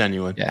sounded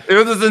genuine. Yeah. It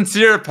was a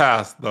sincere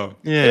pass, though.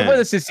 It was Yeah.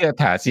 a sincere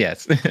pass,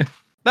 yes.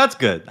 That's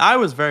good. I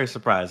was very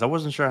surprised. I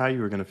wasn't sure how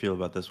you were gonna feel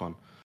about this one.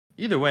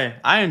 Either way,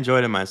 I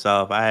enjoyed it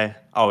myself. I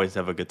always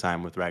have a good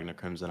time with Ragnar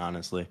Crimson,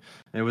 honestly.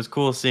 It was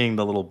cool seeing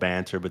the little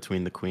banter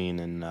between the Queen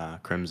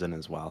and Crimson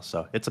as well.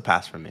 So it's a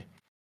pass for me.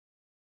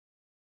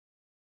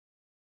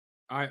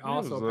 I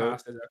also was,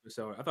 passed this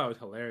episode. I thought it was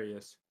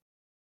hilarious.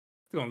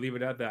 I'm gonna leave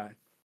it at that.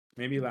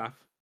 Made me laugh.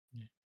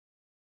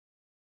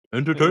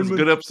 It was a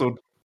good episode.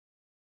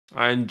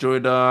 I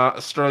enjoyed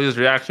Australia's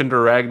reaction to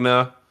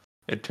Ragna.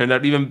 It turned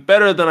out even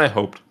better than I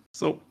hoped.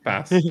 So,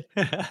 pass.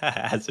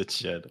 As it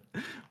should.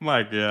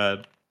 My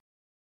god.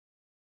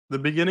 The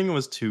beginning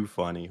was too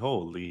funny.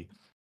 Holy.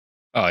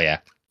 Oh yeah,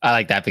 I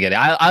like that beginning.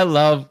 I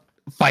love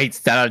fights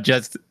that are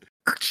just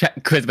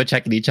charisma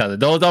checking each other.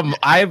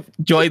 I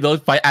enjoy those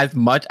fights as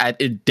much as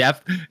in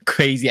depth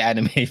crazy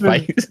anime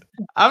fights.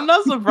 I'm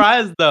not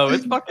surprised though.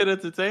 It's fucking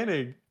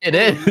entertaining. It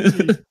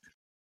is.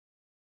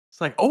 It's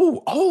like,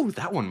 oh,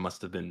 that one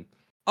must have been.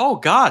 Oh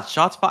god,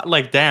 shots fired.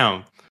 Like,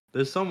 damn.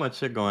 There's so much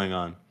shit going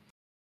on.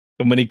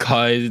 So many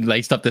cards,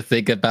 like stuff to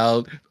think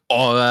about,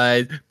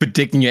 auras,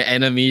 predicting your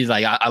enemies.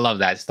 Like I love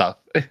that stuff.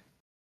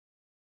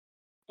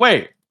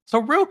 Wait, so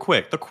real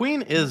quick, the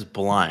queen is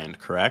blind,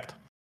 correct?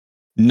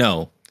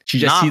 No, she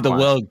just Not sees the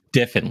blind. world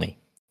differently.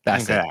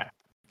 That's it.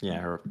 Yeah,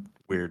 her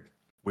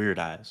weird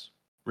eyes.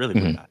 Really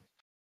weird eyes.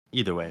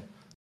 Either way.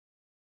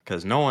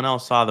 Because no one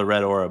else saw the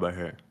red aura but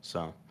her.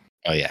 So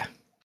Oh yeah.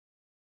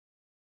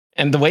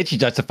 And the way she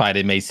justified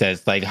it made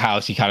sense, like how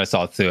she kind of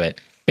saw through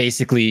it.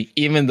 Basically,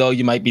 even though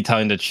you might be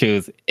telling the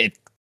truth, it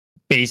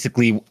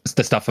basically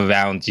the stuff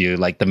around you,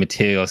 like the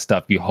material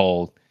stuff you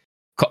hold,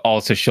 could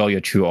also show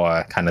your true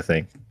aura, kind of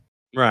thing.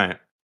 right.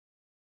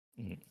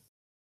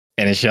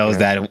 And it shows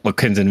that what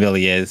Crimson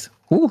really is.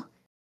 Whew,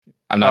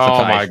 I'm not Oh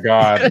surprised. my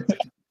god.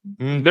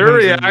 Their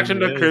reaction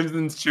to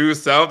Crimson's true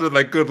self is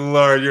like, good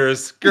lord, you're a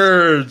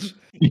scourge.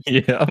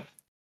 Yeah.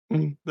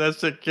 That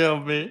shit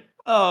killed me.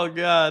 Oh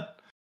god.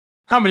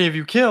 How many have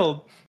you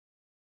killed?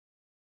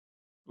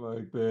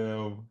 Like,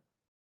 damn.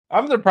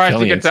 I'm surprised you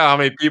can Billions. tell how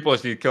many people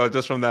she killed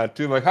just from that,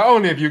 too. Like, how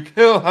many have you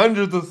killed?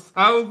 Hundreds of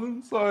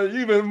thousands or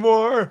even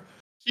more?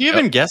 She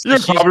even guessed You're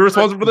that she's probably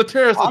responsible for the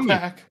terrorist Tommy.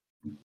 attack.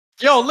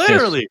 Yo,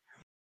 literally.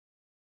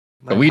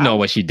 But we know how-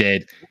 what she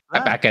did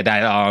that? back at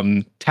that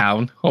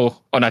town.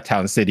 Oh, not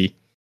town, city.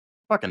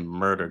 Fucking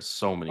murdered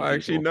so many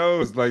Like she people.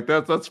 knows. Like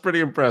that's pretty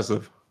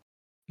impressive.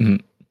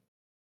 Mhm.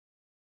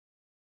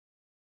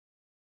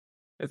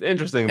 It's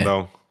interesting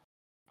though.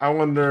 I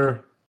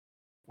wonder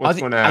what's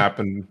Ozzy, going to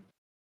happen.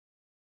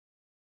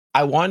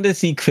 I wanted to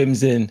see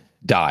Crimson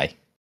die,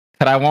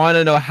 but I want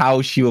to know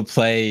how she will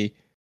play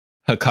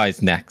her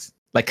cards next.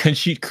 Like, would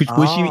she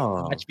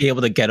Oh. actually be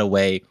able to get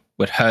away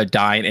with her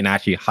dying and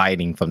actually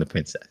hiding from the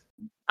princess?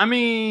 I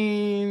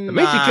mean,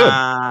 Maybe she could.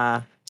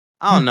 I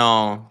don't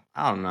know.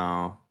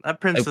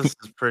 That princess is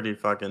pretty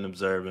fucking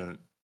observant.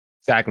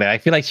 Exactly. I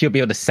feel like she'll be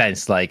able to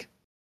sense like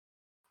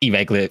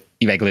irregular.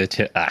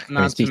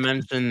 Not to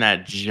mention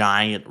that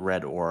giant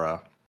red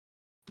aura.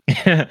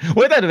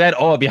 With that red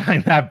aura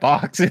behind that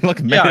box, it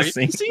looked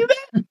menacing. You see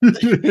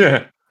that?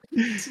 Yeah.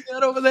 See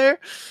that over there?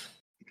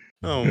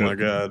 Oh my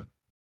god.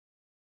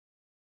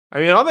 I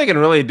mean, all they can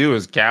really do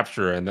is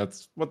capture her, and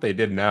that's what they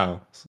did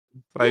now. So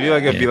I feel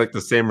like it'd be Yeah. like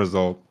the same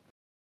result.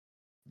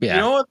 Yeah.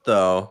 You know what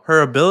though?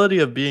 Her ability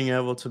of being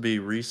able to be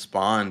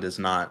respawned is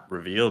not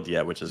revealed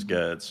yet, which is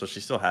good. So she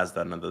still has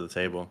that under the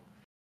table.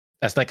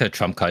 That's like a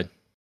trump card.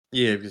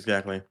 Yeah,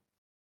 exactly.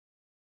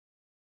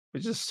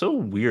 Which is so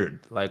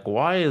weird. Like,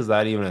 why is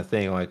that even a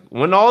thing? Like,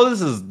 when all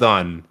this is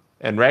done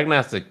and Ragnar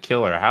has to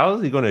kill her, how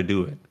is he going to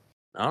do it?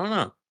 I don't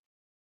know.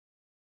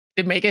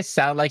 It make it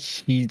sound like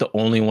he's the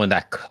only one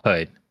that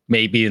could.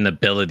 Maybe an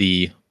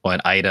ability or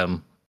an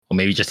item, or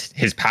maybe just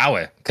his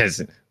power.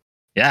 Because,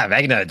 yeah,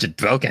 Ragnar just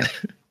broken.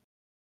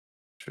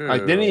 True.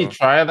 Like, didn't he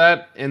try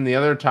that in the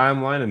other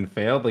timeline and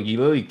failed? Like, he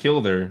literally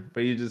killed her,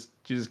 but she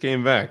just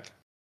came back.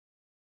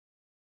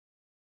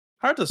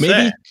 Hard to Maybe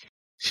say.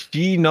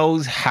 she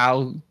knows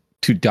how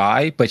to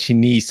die, but she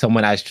needs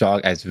someone as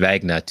strong as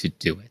Ragnar to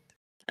do it.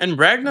 And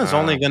Ragnar's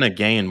only Ah. gonna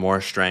gain more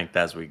strength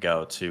as we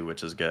go too,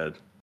 which is good.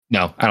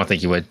 No, I don't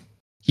think he would.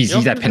 He's You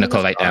don't at think pinnacle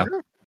he's right now.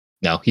 stronger?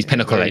 No, he's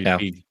pinnacle right now.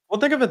 Well,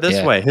 think of it this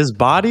Yeah. way: his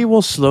body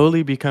will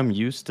slowly become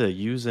used to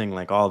using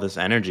like all this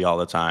energy all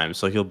the time,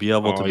 so he'll be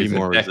able to be he's a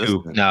more Deku.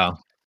 resistant. No,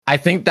 I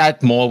think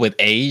that more with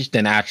age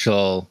than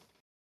actual,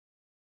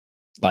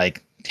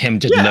 like him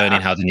just Yeah.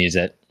 learning how to use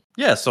it.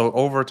 Yeah, so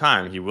over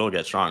time he will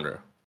get stronger.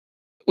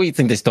 We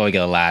think this story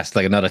gonna last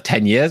like another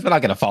 10 years. We're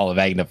not gonna follow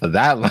Ragnar for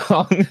that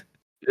long.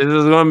 This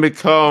is going to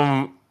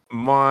become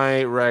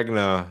my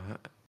Ragna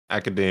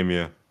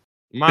Academia.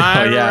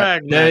 My yeah,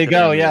 Ragnar there you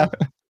go. Academia.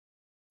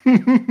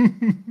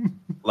 Yeah.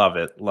 Love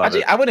it. Love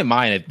Actually, it. I wouldn't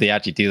mind if they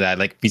actually do that.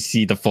 Like we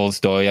see the full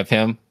story of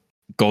him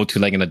go to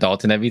like an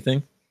adult and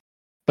everything.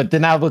 But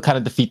then that would kind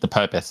of defeat the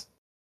purpose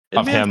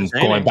It'd of be him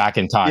entertaining. going back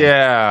in time.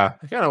 Yeah,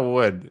 I kind of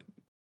would.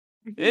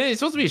 It's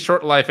supposed to be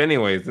short life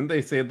anyways. Didn't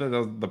they say that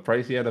was the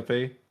price he had to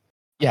pay?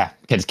 Yeah,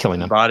 because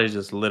killing His him. body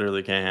just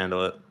literally can't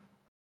handle it.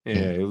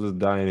 Yeah, he'll just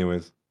die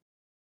anyways.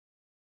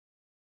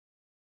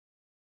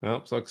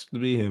 Well, sucks to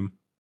be him.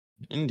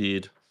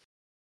 Indeed.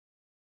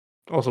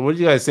 Also, what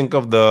do you guys think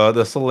of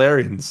the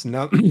Solarians?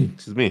 Now,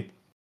 excuse me.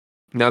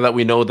 Now that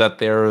we know that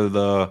they're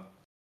the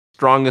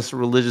strongest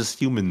religious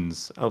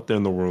humans out there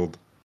in the world.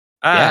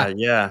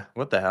 Yeah.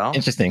 What the hell?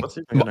 Interesting. What's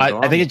even gonna I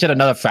go think on? it's just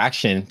another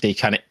fraction they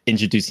kind of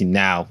introducing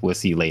now. We'll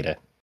see later.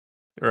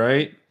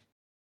 Right?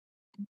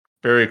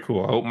 Very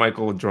cool. I hope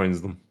Michael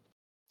joins them.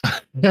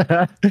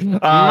 The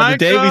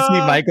day we see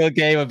Michael! Michael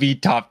Gay will be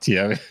top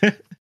tier.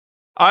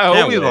 I hope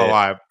Can't he's wait.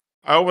 alive.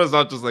 I hope it's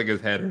not just like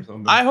his head or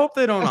something. I hope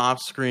they don't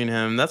off-screen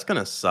him. That's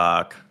gonna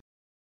suck.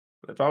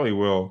 They probably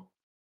will.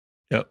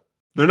 Yep.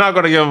 They're not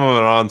going to give him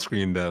an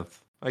on-screen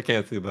death. I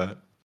can't see that.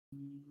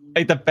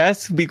 Like the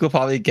best we could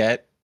probably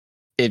get,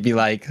 it'd be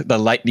like the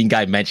lightning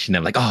guy mentioned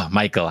him, like, oh,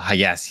 Michael,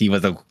 yes, he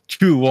was a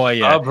true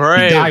warrior. A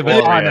brave He died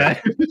with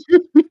warrior.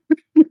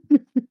 honor.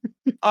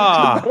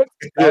 Ah,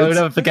 I'll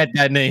never forget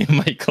that name,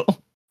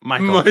 Michael.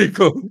 Michael.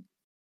 Michael.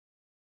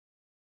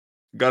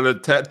 Got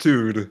it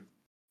tattooed.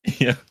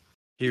 Yeah,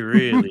 He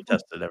really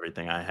tested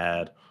everything I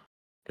had.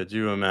 Could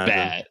you imagine?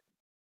 bad.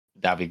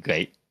 That'd be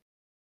great.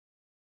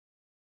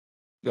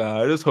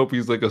 I just hope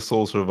he's like a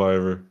soul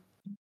survivor.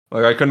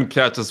 Like, I couldn't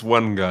catch this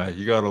one guy.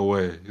 He got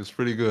away. He was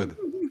pretty good.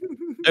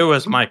 It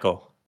was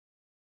Michael.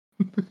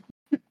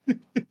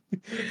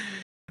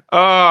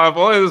 If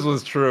only this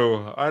was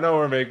true. I know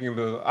we're making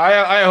this.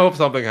 I hope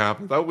something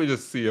happens. I hope we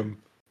just see him.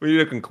 We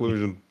need a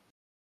conclusion.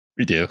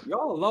 We do.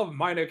 Y'all love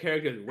minor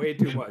characters way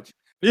too much.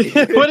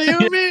 What do you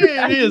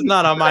mean? He is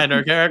not a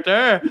minor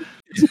character.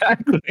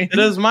 Exactly. It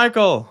is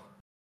Michael.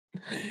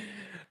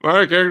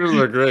 My characters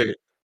are great.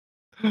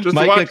 Just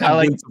Michael watch kinda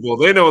like- Invincible.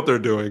 They know what they're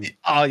doing.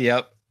 Oh,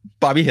 yep.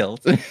 Bobby Hills.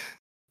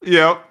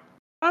 Yep.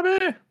 Bobby.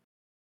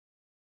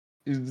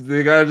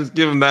 They gotta just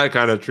give him that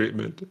kind of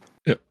treatment.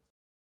 Yep.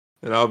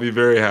 And I'll be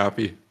very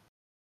happy.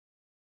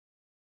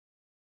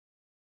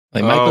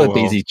 Like Michael Oh, well.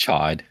 Daisy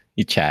Chad,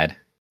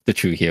 the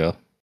true hero.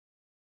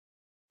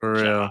 For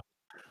real.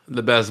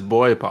 The best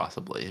boy,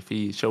 possibly, if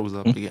he shows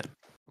up again.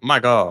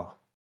 Michael.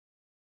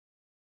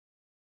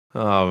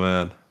 Oh,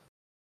 man.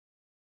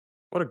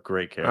 What a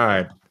great character. All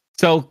right.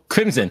 So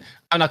Crimson,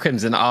 I'm not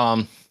Crimson.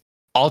 Ultimadia.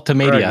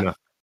 Ragna.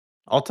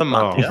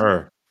 Ultimatia. Oh,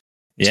 her.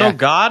 Yeah. So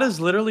God is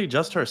literally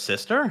just her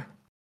sister?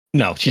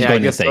 No, she's Yeah, I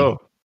going guess insane.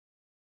 so.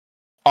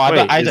 Oh,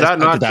 Wait, is just that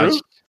not pointed out- true?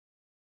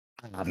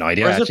 I have no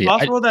idea. Or is it Actually,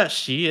 possible that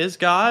she is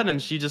God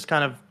and she just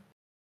kind of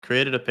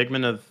created a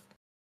pigment of,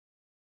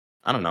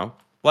 I don't know.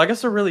 Well, I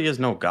guess there really is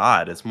no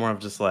God. It's more of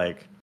just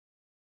like,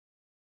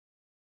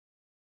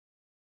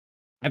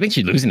 I think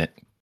she's losing it.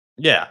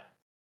 yeah.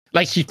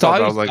 Like she Thought thought,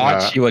 that was like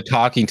that. she was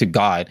talking to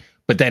God,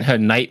 but then her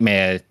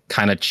nightmare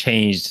kind of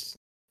changed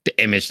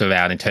the image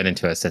around and turned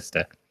into her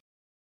sister.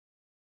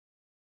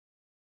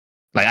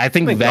 Like I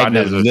think God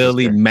Ragna is her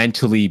literally sister.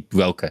 mentally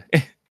broke her.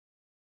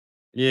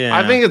 Yeah.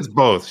 I think it's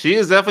both. She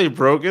is definitely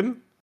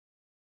broken,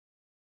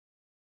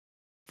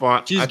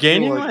 but she's I feel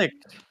gaining like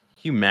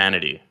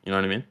humanity. You know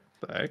what I mean?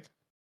 like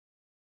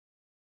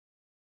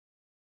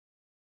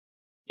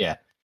Yeah,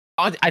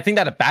 I think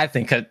that's a bad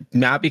thing because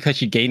not because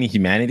she's gaining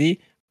humanity.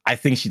 I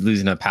think she's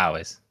losing her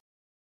powers,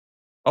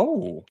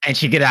 Oh. and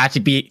she could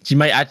actually she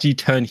might actually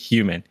turn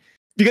human.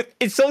 Because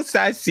it's so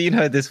sad seeing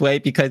her this way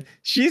because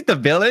she's the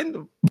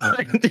villain,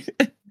 but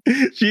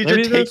she's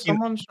Maybe just there's taking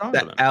someone stronger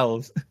the than her.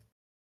 L's.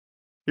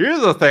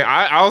 Here's the thing.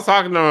 I was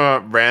talking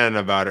to Brandon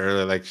about it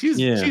earlier. Like she's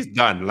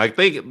done. Like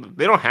they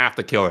don't have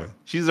to kill her.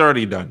 She's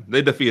already done.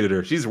 They defeated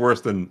her. She's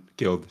worse than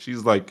killed.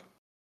 She's like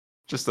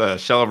just a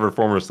shell of her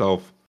former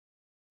self.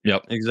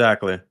 Yep.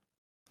 Exactly.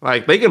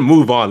 Like they can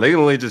move on. They can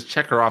only just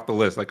check her off the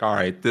list. Like, all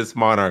right, this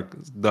monarch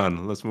is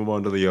done. Let's move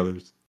on to the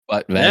others.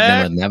 But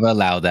Ragnar would never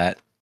allow that.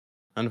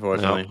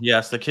 Unfortunately, he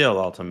has to kill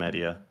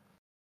Ultimedia.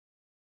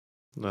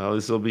 Well,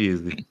 this will be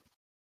easy.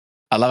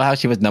 I love how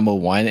she was number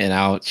one and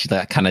now she's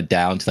like kind of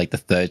down to like the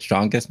third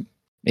strongest,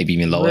 maybe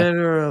even lower.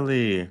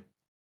 Literally.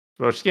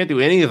 Bro, she can't do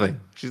anything.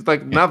 She's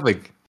like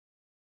nothing.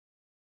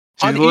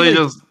 She's On literally either-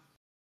 just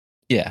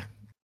Yeah.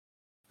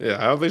 yeah.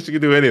 I don't think she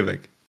can do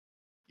anything.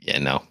 Yeah,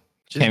 no.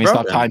 She's Can't even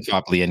stop broken. time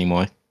properly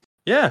anymore.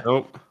 Yeah.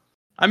 Nope.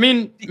 I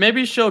mean,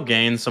 maybe she'll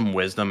gain some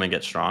wisdom and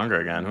get stronger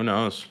again. Who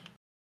knows?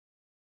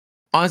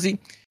 Honestly,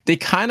 they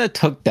kind of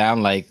took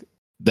down like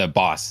the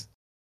boss.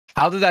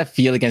 How did that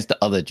feel against the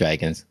other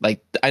dragons?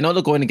 Like, I know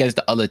they're going against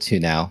the other two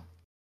now.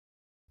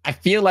 I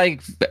feel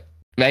like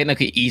Ragnar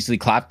could easily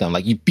clap them.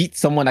 Like, you beat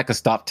someone that could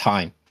stop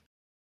time.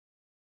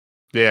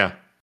 Yeah.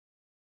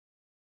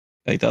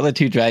 Like, the other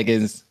two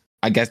dragons,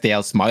 I guess they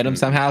outsmart them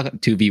somehow.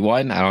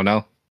 2v1, I don't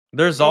know.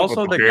 There's Oh,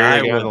 also the okay,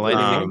 guy yeah, with the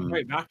lightning One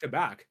fight back to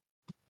back.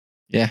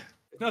 Yeah.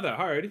 It's not that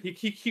hard. He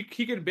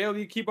can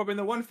barely keep up in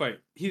the one fight.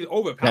 He's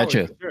overpowered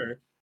Gotcha. for sure,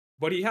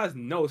 but he has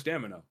no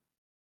stamina.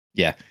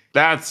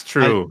 That's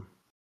true.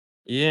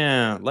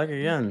 Yeah, like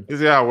again.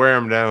 He's gotta wear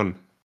him down.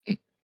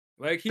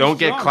 Like he's Don't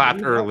get strong, but clapped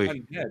he's not early.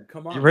 undead.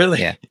 Come on. Really?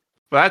 Yeah.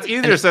 But that's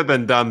easier said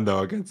than done though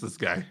against this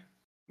guy.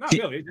 Not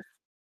really.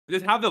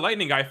 Just have the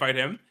lightning guy fight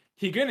him.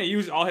 He's gonna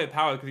use all his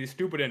powers because he's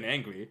stupid and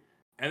angry,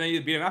 and then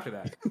you beat him after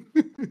that.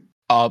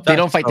 They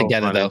don't That's fight so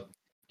together, funny. though.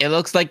 It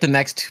looks like the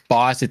next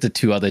boss is the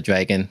two other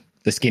dragon.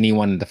 The skinny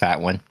one and the fat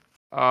one.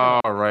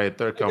 All right,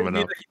 they're coming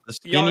up. The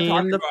Y'all skinny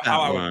talking and the about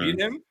how I fat would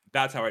beat one. him.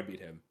 That's how I beat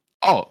him.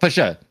 Oh, for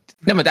sure.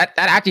 No, but that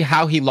actually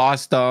how he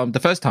lost the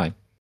first time.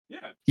 Yeah.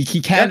 He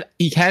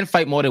can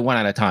fight more than one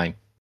at a time.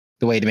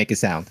 The way to make it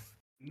sound.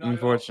 Not at all.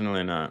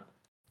 Unfortunately not.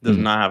 Does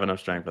Mhm. not have enough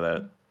strength for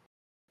that.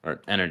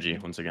 Or energy,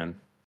 once again.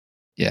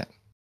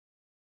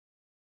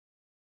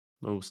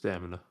 No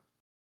stamina.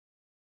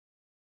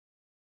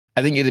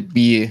 I think it'd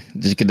be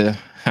just gonna.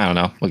 I don't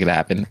know what could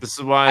happen. This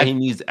is why he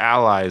needs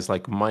allies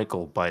like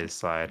Michael by his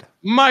side.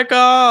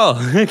 Michael!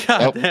 God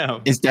Nope.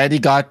 damn. Instead, he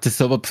got the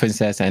Silver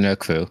Princess and her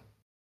crew.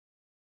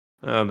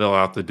 They'll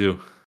have to do.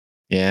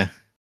 Yeah,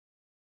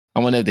 I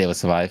wonder if they will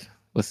survive.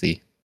 We'll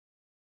see.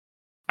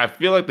 I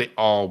feel like they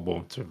all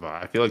won't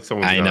survive. I feel like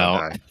someone's I gonna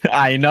know. die.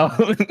 I know.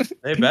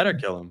 They better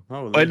kill him.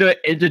 When Holy. they're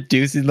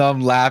introducing them,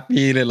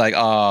 laughing and like,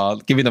 oh,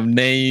 giving them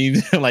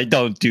names. Like,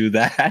 don't do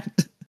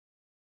that.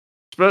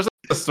 Especially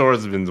the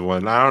swordsman's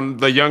one.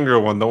 The younger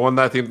one, the one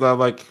that seems to have,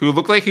 like who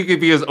looked like he could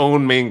be his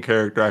own main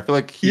character. I feel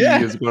like he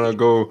Yeah. is gonna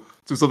go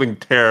do something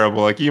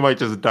terrible. Like he might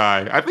just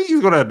die. I think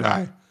he's gonna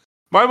die.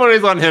 My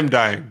money's on him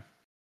dying.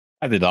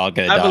 I think they're all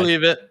gonna I die.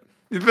 believe it.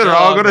 They're They'll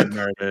all all gonna get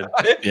murdered.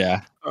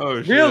 Yeah. Oh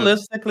shit.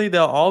 Realistically,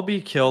 they'll all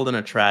be killed in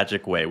a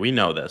tragic way. We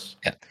know this.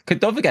 Yeah. Cause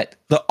don't forget,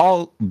 they're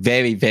all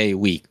very, very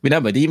weak.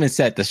 Remember, they even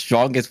said the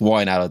strongest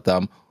one out of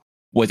them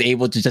was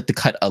able to just to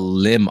cut a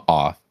limb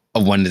off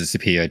of one of the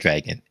superior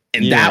dragon.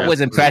 And Yeah. that was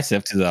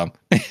impressive to them.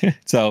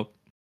 So,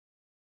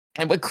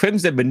 and with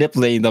Crimson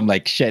manipulating them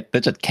like shit, they're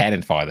just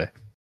cannon fodder.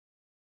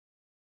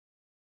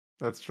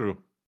 That's true.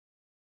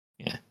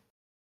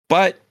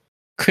 But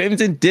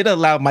Crimson did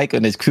allow Mike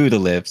and his crew to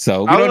live,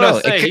 so we I was don't know.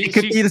 gonna say, It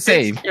could she be the takes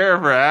same. care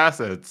of her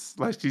assets.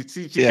 Like she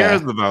Yeah.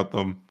 cares about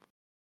them.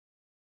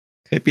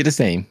 Could be the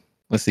same.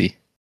 Let's see.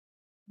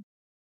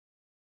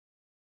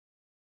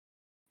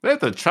 They have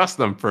to trust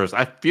them first.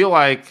 I feel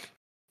like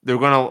they're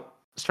gonna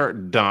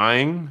start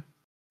dying,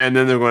 and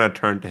then they're gonna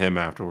turn to him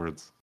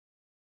afterwards.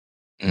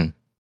 Mm.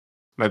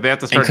 Like they have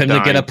to And start Crimson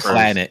dying get a first.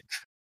 planet.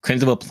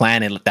 Crimson will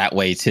plan it that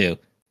way too.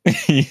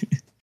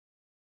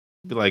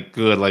 Be like,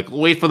 good. Like,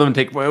 wait for them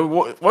to take.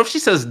 What if she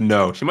says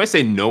no? She might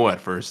say no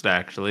at first.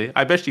 Actually,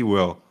 I bet she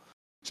will.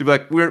 She'll be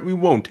like, we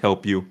won't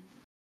help you.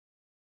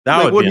 That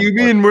Like, would what be do you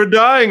mean we're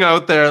dying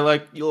out there?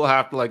 Like, you'll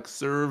have to like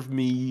serve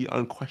me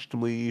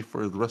unquestionably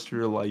for the rest of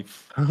your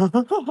life.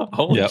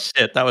 Holy Yep.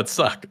 shit, that would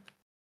suck.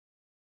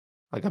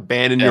 Like,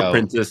 abandon your Oh.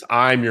 princess.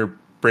 I'm your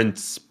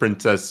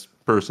princess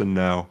person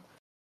now.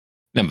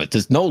 No, but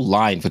there's no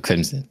line for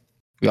Crimson.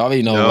 We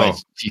already know No.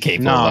 what she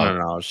capable of.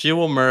 No. She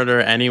will murder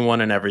anyone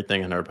and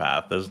everything in her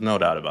path. There's no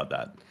doubt about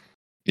that.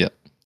 Yep.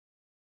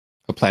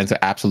 Her plans are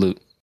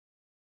absolute.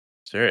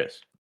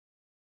 Serious.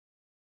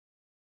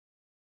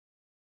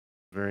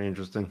 Very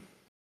interesting.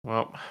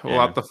 Well, we'll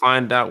Yeah. have to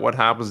find out what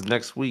happens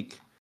next week.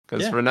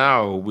 Because Yeah. for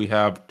now, we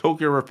have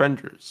Tokyo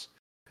Revengers.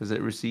 Because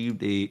it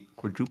received a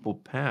quadruple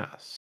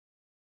pass.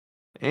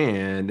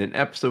 And in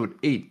episode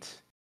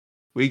 8,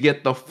 we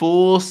get the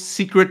full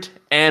secret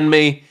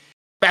anime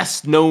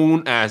best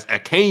known as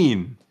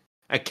Akane.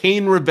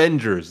 Akane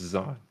Revengers is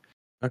on.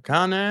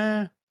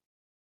 Akane.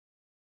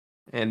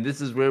 And this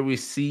is where we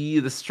see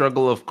the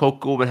struggle of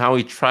Coco and how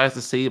he tries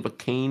to save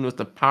Akane with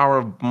the power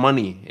of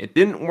money. It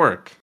didn't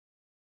work.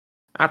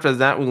 After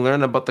that, we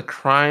learn about the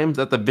crimes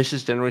that the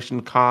vicious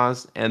generation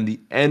caused, and the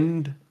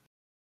end.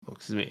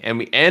 And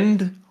we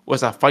end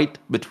was a fight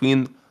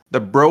between the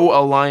Bro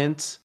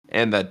Alliance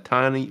and the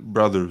Tiny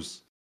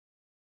Brothers.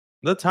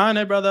 The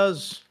Tiny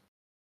Brothers.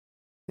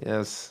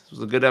 Yes, it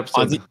was a good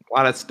episode. A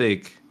lot at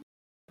stake.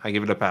 I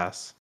give it a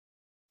pass.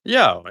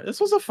 Yo,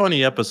 this was a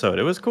funny episode.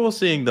 It was cool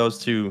seeing those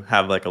two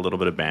have like a little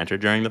bit of banter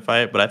during the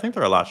fight, but I think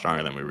they're a lot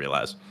stronger than we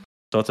realized.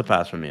 So it's a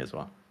pass for me as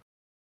well.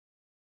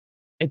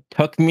 It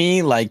took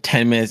me like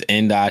 10 minutes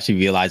in to actually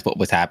realize what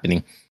was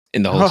happening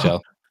in the whole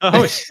show.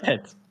 Oh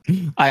shit.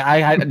 I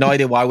had no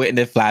idea why we're in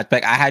the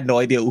flashback. I had no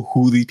idea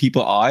who these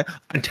people are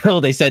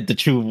until they said the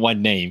true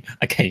one name,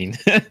 Akane.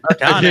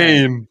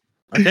 Akane.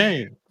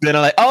 Okay. Then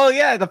I'm like, oh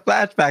yeah, the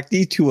flashback.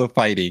 These two are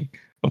fighting.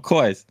 Of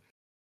course.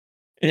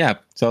 Yeah,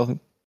 so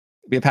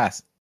be a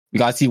pass. We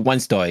gotta see one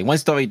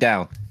story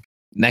down.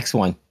 Next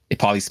one, it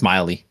probably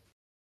Smiley.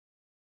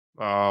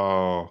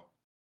 Oh.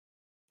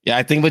 Yeah,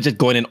 I think we're just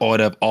going in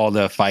order of all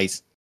the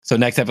fights. So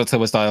next episode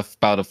we'll start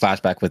about a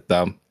flashback with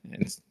them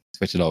and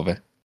switch it over.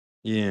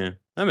 Yeah,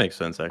 that makes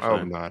sense I actually.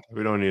 hope not.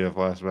 We don't need a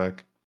flashback.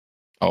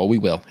 Oh, we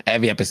will.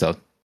 Every episode.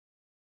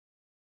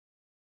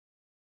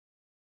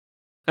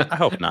 I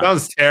hope not.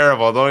 Sounds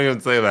terrible. Don't even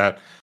say that.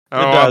 I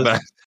It don't want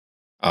does.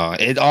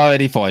 that. It's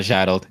already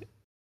foreshadowed.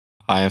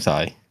 I am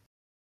sorry.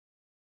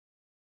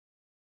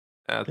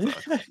 That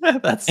sucks.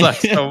 That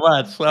sucks so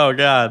much. Oh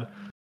god.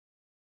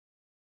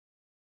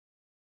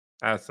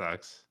 That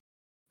sucks.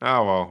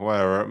 Oh well,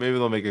 whatever. Maybe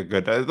they'll make it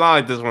good. It's not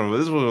like this one.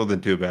 This one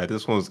wasn't too bad.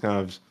 This one was kind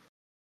of.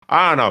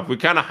 I don't know. We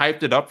kind of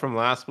hyped it up from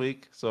last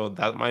week, so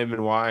that might have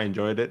been why I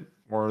enjoyed it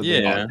more.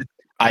 Yeah.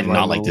 I did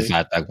not like movie. this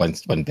flashback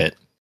one bit.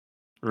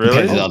 Really?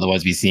 Compared to the other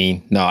ones we've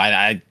seen. No,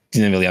 I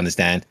didn't really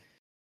understand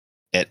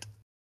it.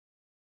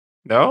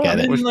 No. Get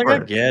it. Which I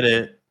part? get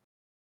it.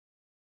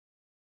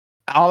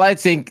 All I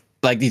think,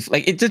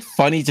 it's just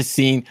funny to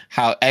seeing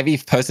how every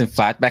person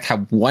flashback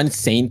have one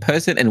sane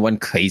person and one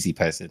crazy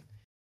person.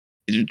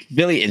 It's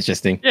really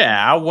interesting.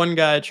 Yeah, one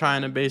guy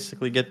trying to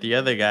basically get the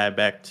other guy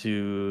back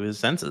to his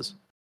senses,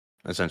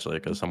 essentially,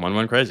 because someone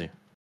went crazy.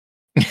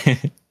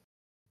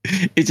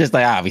 It's just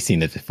like, we've seen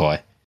this before.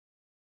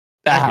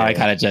 That's how I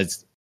kind of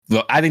just.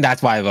 I think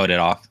that's why I wrote it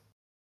off.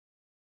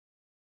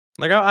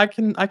 Like I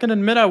can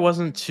admit I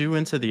wasn't too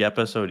into the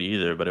episode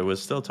either, but it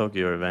was still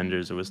Tokyo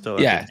Revengers. It was still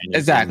Yeah, entertaining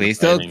exactly. seeing It's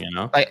the still fighting, you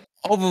know. like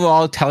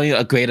overall telling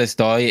a greater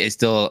story is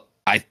still.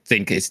 I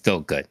think it's still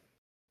good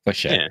for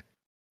sure. Yeah.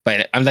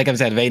 But I'm like I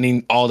said,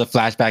 rating all the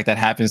flashback that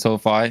happened so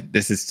far.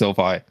 This is so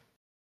far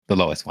the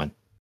lowest one.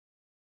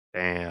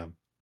 Damn.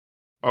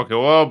 Okay,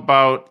 what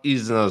about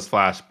Izuna's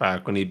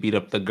flashback when he beat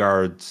up the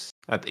guards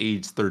at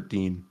age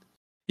 13?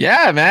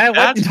 Yeah, man. What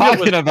are you That shit talking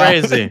was about?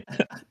 crazy.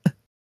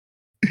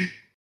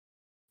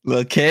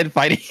 Little kid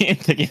fighting and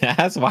kicking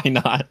ass. Why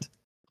not?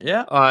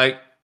 Yeah. Like,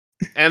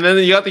 and then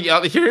you got the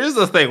here's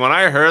the thing. When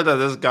I heard that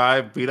this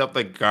guy beat up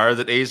the guards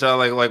at age, I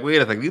was like, wait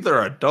a second, these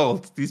are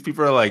adults. These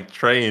people are like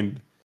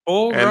trained,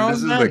 Full and grown this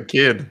is men. a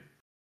kid.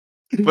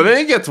 But then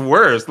it gets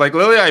worse. Like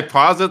literally, I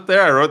paused it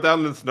there. I wrote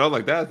down this note.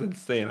 Like that's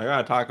insane. I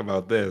gotta talk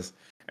about this.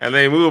 And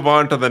they move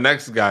on to the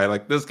next guy.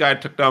 Like this guy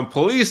took down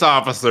police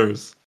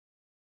officers.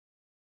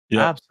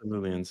 Yep.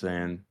 Absolutely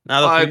insane.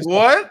 Now the Like police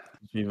what? officers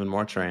are even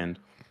more trained.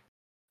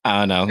 I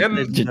don't know. And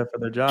They're You there for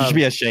their you job. should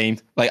be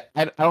ashamed. Like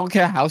I don't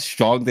care how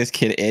strong this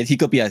kid is. He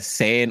could be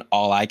saying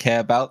all I care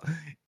about.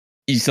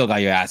 You still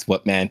got your ass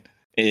whooped, man.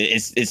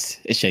 It's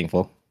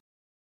shameful.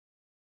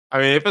 I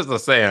mean, if it's the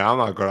same, I'm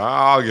not gonna.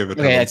 I'll give it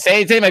to Okay, him.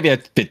 say might be a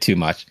bit too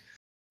much,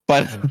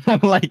 but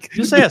I'm like, Did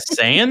you say a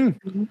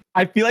Saiyan?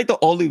 I feel like the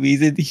only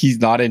reason he's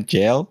not in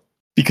jail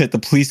because the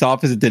police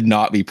officer did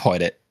not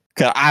report it.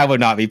 Because I would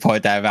not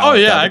report that. Oh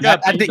yeah, I got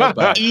I think beat up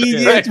by- the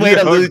easiest way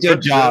to lose your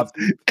job.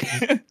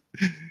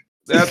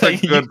 That's a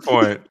Like, good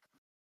point.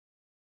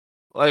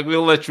 Like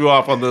we'll let you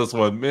off on this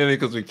one, mainly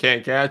because we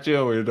can't catch you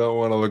and we don't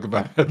want to look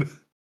bad.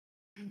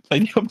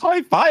 Like they'll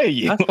probably fire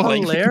you. That's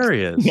Like,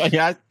 hilarious. you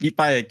got beat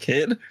by a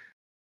kid.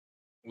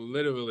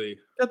 Literally.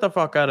 Get the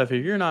fuck out of here.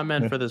 You're not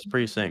meant for this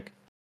precinct.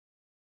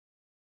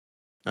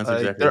 That's Like,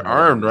 exactly they're how it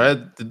armed, is.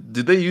 right?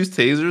 Did they use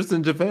tasers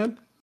in Japan?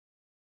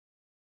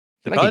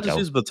 They Like probably you just don't.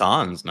 use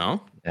batons,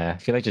 no? Yeah, I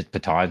feel like just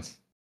batons.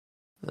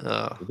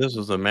 Oh. If this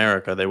was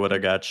America, they would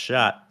have got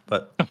shot.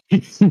 But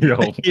Yo.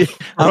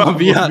 I'm gonna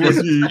be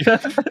honest.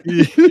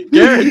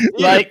 Guaranteed.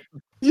 Like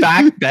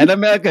back then,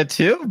 America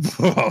too,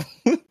 bro.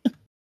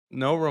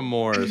 No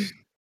remorse.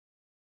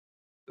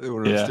 They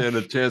wouldn't Yeah. stand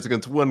a chance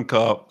against one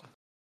cop.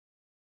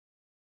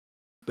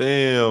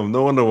 Damn,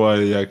 no wonder why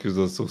the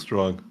Yakuza are so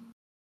strong.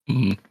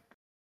 Mhm.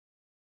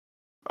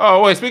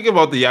 Oh, wait, speaking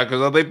about the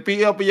Yakuza, they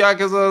beat up a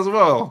Yakuza as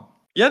well.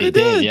 Yeah, They they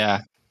did, did. yeah.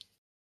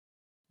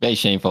 Very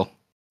shameful.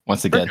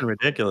 Once again, Freaking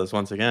ridiculous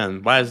once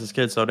again. Why is this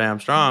kid so damn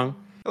strong?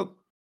 Oh.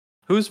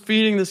 Who's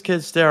feeding this kid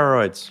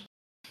steroids?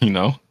 you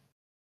know,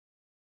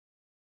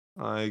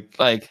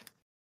 like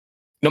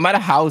no matter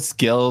how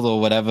skilled or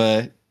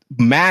whatever,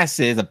 mass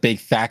is a big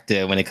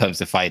factor when it comes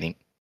to fighting.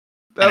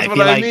 that's I what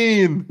feel I like-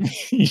 mean.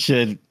 You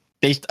should.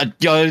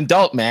 You're an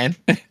adult, man.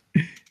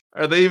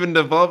 Are they even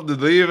developed? Do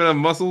they even have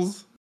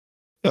muscles?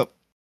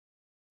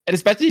 And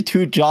especially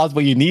two jobs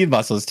where you need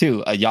muscles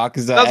too. A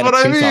yakuza. That's and what a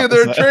I police mean.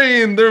 They're officer.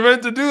 trained. They're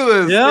meant to do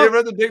this. Yeah. They're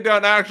meant to take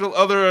down actual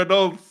other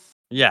adults.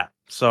 Yeah.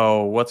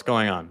 So what's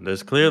going on?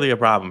 There's clearly a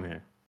problem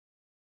here.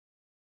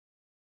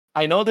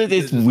 I know that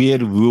this This is-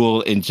 weird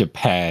rule in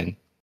Japan,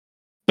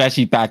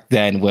 especially back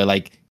then, where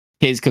like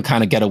kids could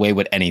kind of get away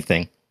with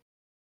anything.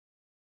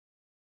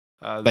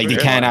 Like they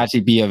can't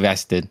actually be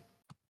arrested.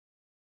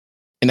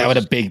 And that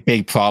was a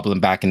big problem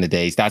back in the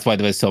days. That's why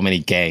there was so many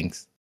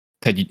gangs.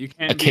 Cause You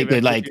can't a kid be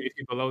could, like- if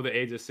you're below the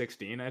age of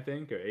 16, I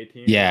think, or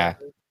 18. Yeah.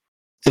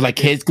 So like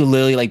kids could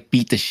literally like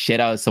beat the shit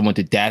out of someone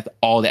to death.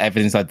 All the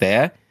evidence are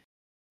there,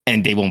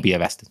 and they won't be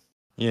arrested.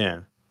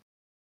 Yeah.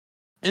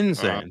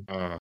 Insane.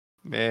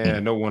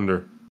 Man, no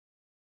wonder.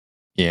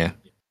 Yeah.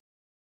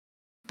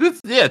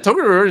 Tokyo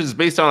Revenge is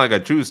based on like a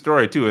true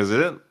story too,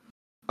 isn't it?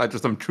 Like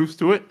there's some truth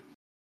to it.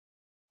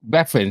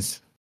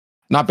 Reference,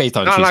 not based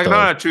on Not true like story.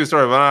 not a true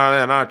story,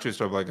 but not a true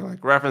story. But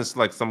like reference to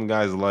like some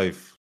guy's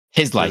life,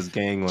 His his life.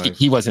 gang life.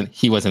 He wasn't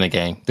a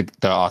gang.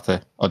 The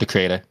author or the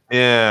creator.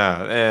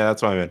 Yeah,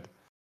 that's what I meant.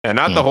 And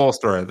not the Yeah. whole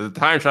story. The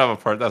time travel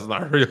part, that's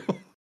not real.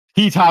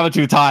 He traveled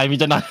through time. He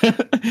did not.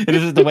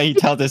 This is the way he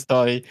tells this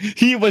story.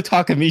 He was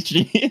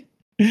Takamichi.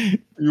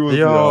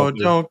 Yo,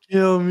 don't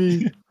kill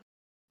me.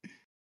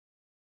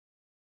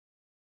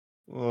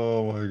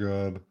 Oh my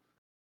god.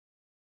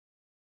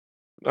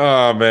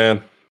 Oh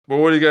man. But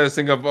what do you guys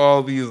think of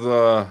all these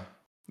the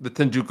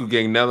Tenjuku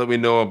gang now that we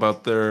know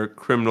about their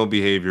criminal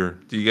behavior?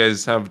 Do you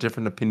guys have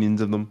different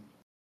opinions of them?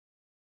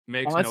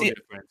 Makes Honestly, no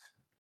difference.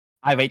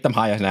 I rate them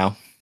higher now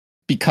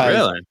because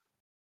Really?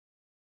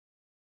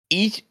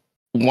 each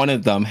one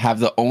of them have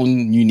their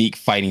own unique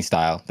fighting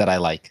style that I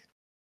like.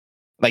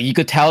 Like you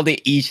could tell they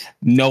each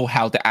know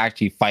how to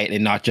actually fight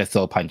and not just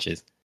throw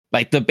punches.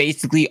 Like they're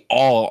basically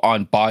all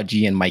on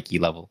Baji and Mikey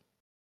level.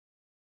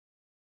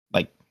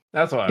 Like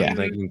That's what Yeah. I'm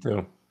thinking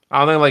too.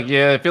 I think like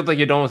it feels like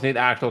you don't need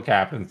actual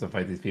captains to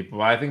fight these people.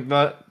 But I think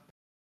that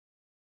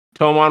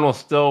Tomon will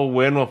still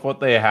win with what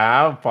they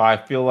have, but I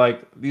feel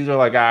like these are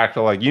like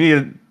actual like you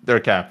need their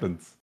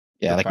captains.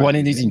 yeah, to like fight one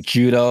is these in things.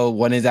 judo,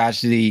 one is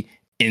actually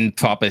in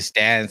proper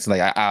stance.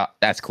 Like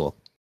that's cool.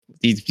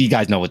 These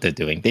guys know what they're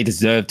doing. They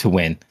deserve to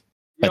win.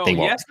 But they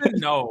won't. Yes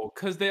and no,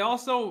 because they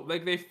also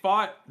like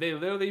they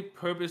literally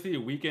purposely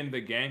weakened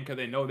the gang because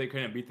they know they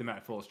couldn't beat them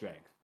at full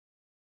strength.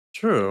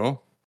 True.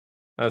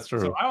 That's true.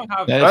 So I don't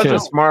have. That's I true. don't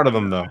Smart of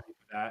have them, though. for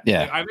that.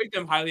 Yeah. Like, I rate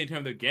them highly in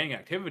terms of gang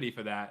activity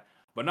for that,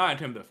 but not in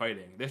terms of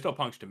fighting. They're still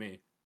punks to me.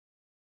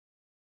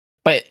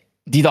 But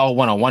these are all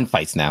one-on-one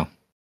fights now.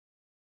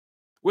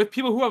 With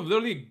people who have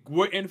literally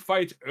were in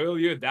fights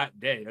earlier that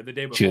day or the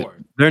day True. before.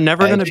 They're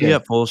never I going to be agree.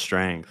 at full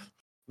strength.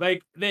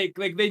 Like they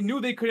knew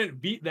they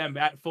couldn't beat them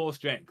at full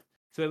strength.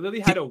 So they literally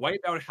had to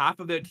wipe out half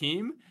of their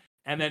team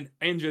and then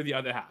injure the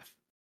other half.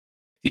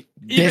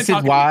 This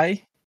is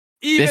why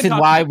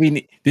we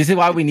need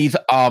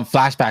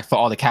flashbacks for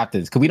all the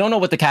captains, because we don't know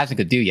what the captain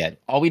could do yet.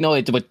 All we know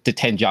is what the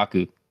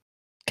Tenjaku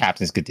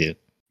captains could do.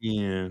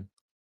 Yeah.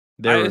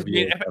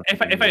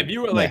 If I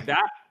view it like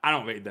that, I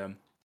don't rate them.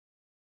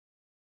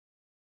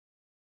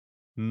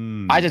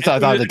 I just thought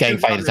And that was a in gang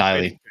terms fight of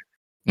entirely.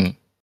 fighting,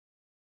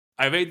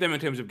 I rate them in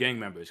terms of gang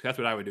members. That's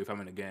what I would do if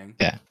I'm in a gang.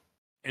 Yeah.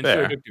 Ensure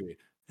Fair. victory.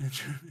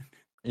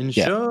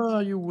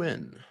 Ensure you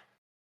win.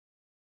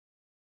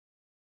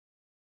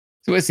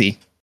 So we'll see.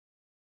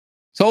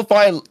 So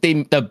far,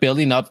 the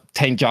building up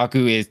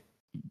Tenjaku is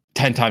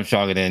 10 times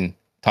stronger than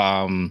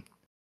Toma.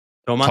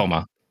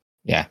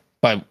 Yeah,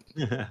 but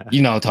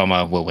you know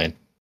Toma will win.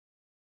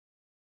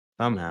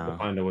 We'll Somehow.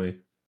 find a way.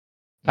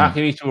 Mm.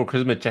 Takemichi will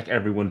charisma check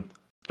everyone,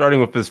 starting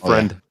with his Oh, yeah.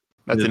 friend.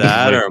 That's Either in his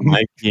that way. or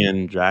Mikey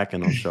and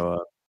Draken will show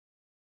up.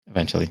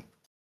 Eventually.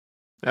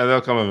 Yeah,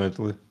 they'll come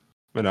eventually.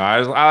 But no, I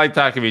like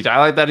Takemichi. I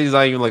like that he's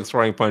not even like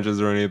throwing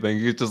punches or anything.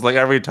 He's just like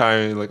every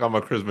time, like I'm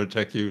a charisma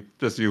check you.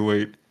 Just you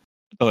wait.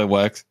 So it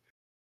works.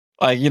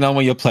 Like, you know,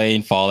 when you're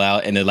playing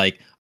Fallout and they're like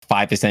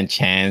 5%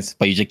 chance,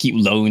 but you just keep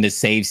loading the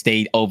save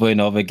state over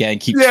and over again,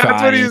 keep Yeah, trying.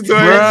 that's what he's doing.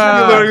 Bruh.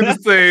 He's learning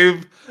to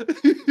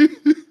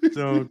save.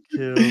 Don't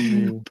kill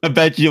me. I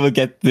bet you will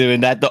get through,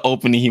 and that's the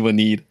opening he will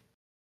need.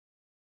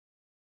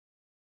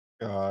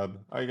 God,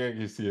 I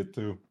can see it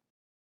too.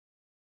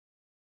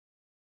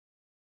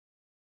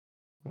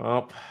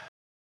 Well,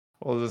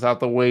 we'll just have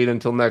to wait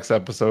until next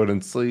episode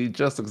and see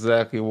just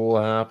exactly what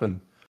will happen.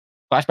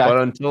 Flashback.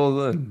 But until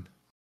then,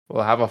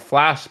 we'll have a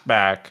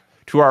flashback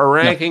to our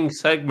ranking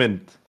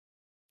segment.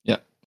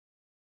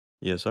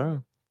 Yes,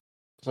 sir.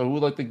 So who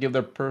would like to give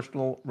their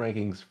personal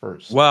rankings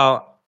first?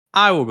 Well,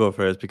 I will go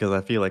first because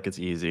I feel like it's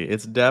easy.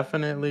 It's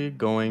definitely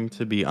going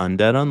to be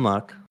Undead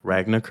Unluck,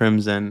 Ragna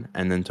Crimson,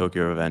 and then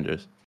Tokyo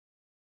Avengers.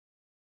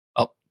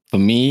 Oh, for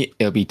me,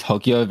 it'll be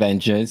Tokyo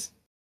Avengers.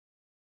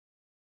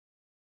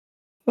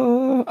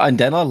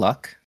 Undead or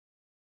Luck.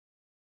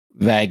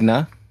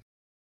 Ragna.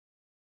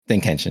 Then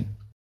Kenshin.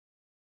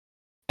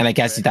 And I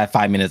guess that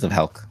 5 minutes of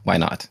Hulk. Why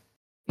not?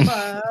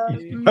 5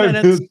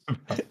 minutes.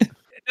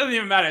 It doesn't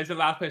even matter. It's the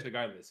last place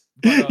regardless.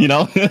 But, You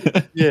know?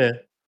 Yeah.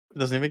 It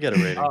doesn't even get a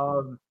rating.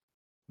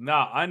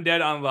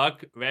 Undead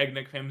Unluck,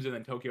 Ragna Crimson,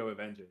 and Tokyo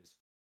Avengers.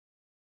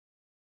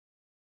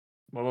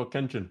 What about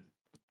Kenshin?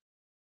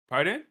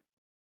 Pardon?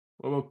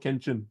 What about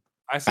Kenshin?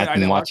 I said I didn't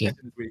didn't watch watch it. it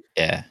this week.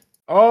 Yeah.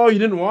 Oh, you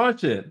didn't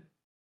watch it?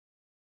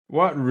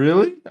 What,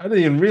 really? I didn't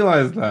even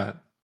realize that.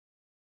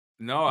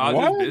 No, I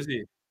was What? just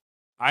busy.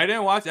 I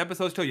didn't watch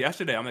episodes till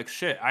yesterday. I'm like,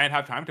 shit, I didn't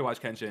have time to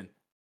watch Kenshin.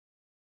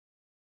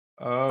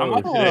 Oh,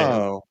 watching shit.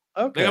 Oh,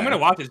 okay. Like, I'm gonna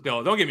watch it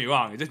still. Don't get me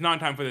wrong. It's just not in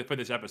time for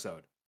this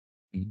episode.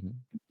 Mhm.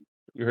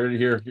 You heard it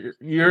here.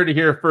 You heard it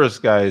here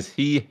first, guys.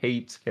 He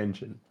hates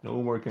Kenshin.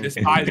 No more Kenshin.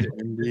 Despise it.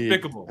 Indeed.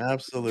 Despicable.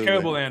 Absolutely.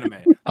 Terrible anime.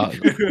 Oh,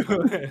 with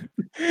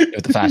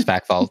the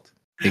flashback fault.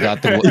 They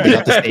got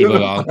the stable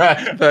wrong.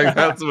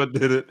 That's what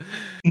did it.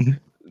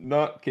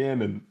 Not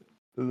canon.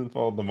 Doesn't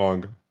follow the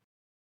manga.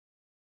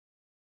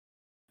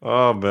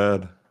 Oh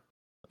man.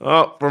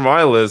 Oh, for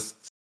my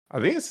list, I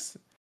think it's.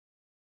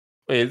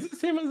 Wait, is it the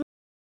same as?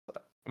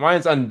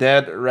 Mine's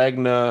Undead,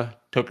 Ragna,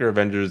 Tokyo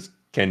Avengers,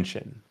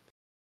 Kenshin.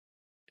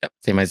 Yep,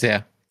 same as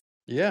yeah.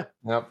 Yeah.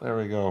 Yep, there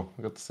we go.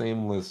 We got the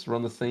same list. We're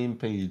on the same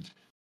page.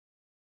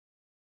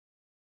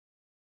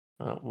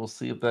 We'll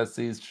see if that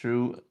stays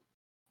true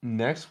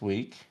next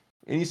week.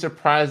 Any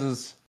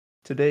surprises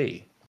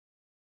today?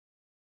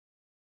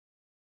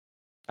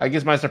 I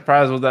guess my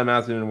surprise was that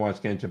Matthew didn't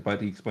watch Kenshin,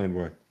 but he explained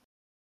why.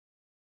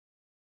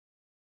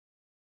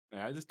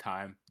 Yeah, just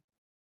time.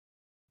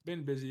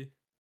 Been busy.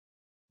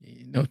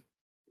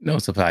 No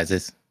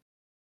surprises.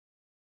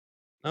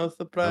 No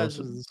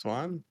surprises, this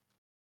one.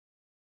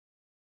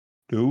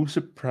 No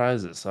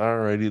surprises.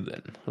 Alrighty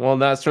then. Well,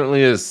 that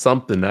certainly is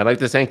something. I'd like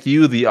to thank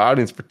you, the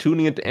audience, for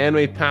tuning into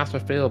Anime Pass or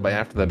Fail by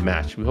After the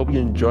Match. We hope you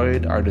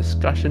enjoyed our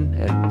discussion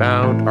and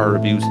found our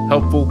reviews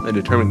helpful in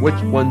determining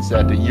which ones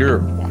that you're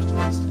watching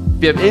list.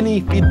 If you have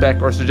any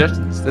feedback or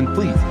suggestions, then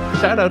please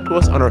shout out to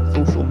us on our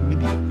social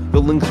media. The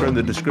links are in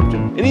the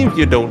description. And even if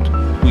you don't,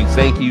 we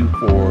thank you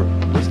for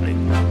listening.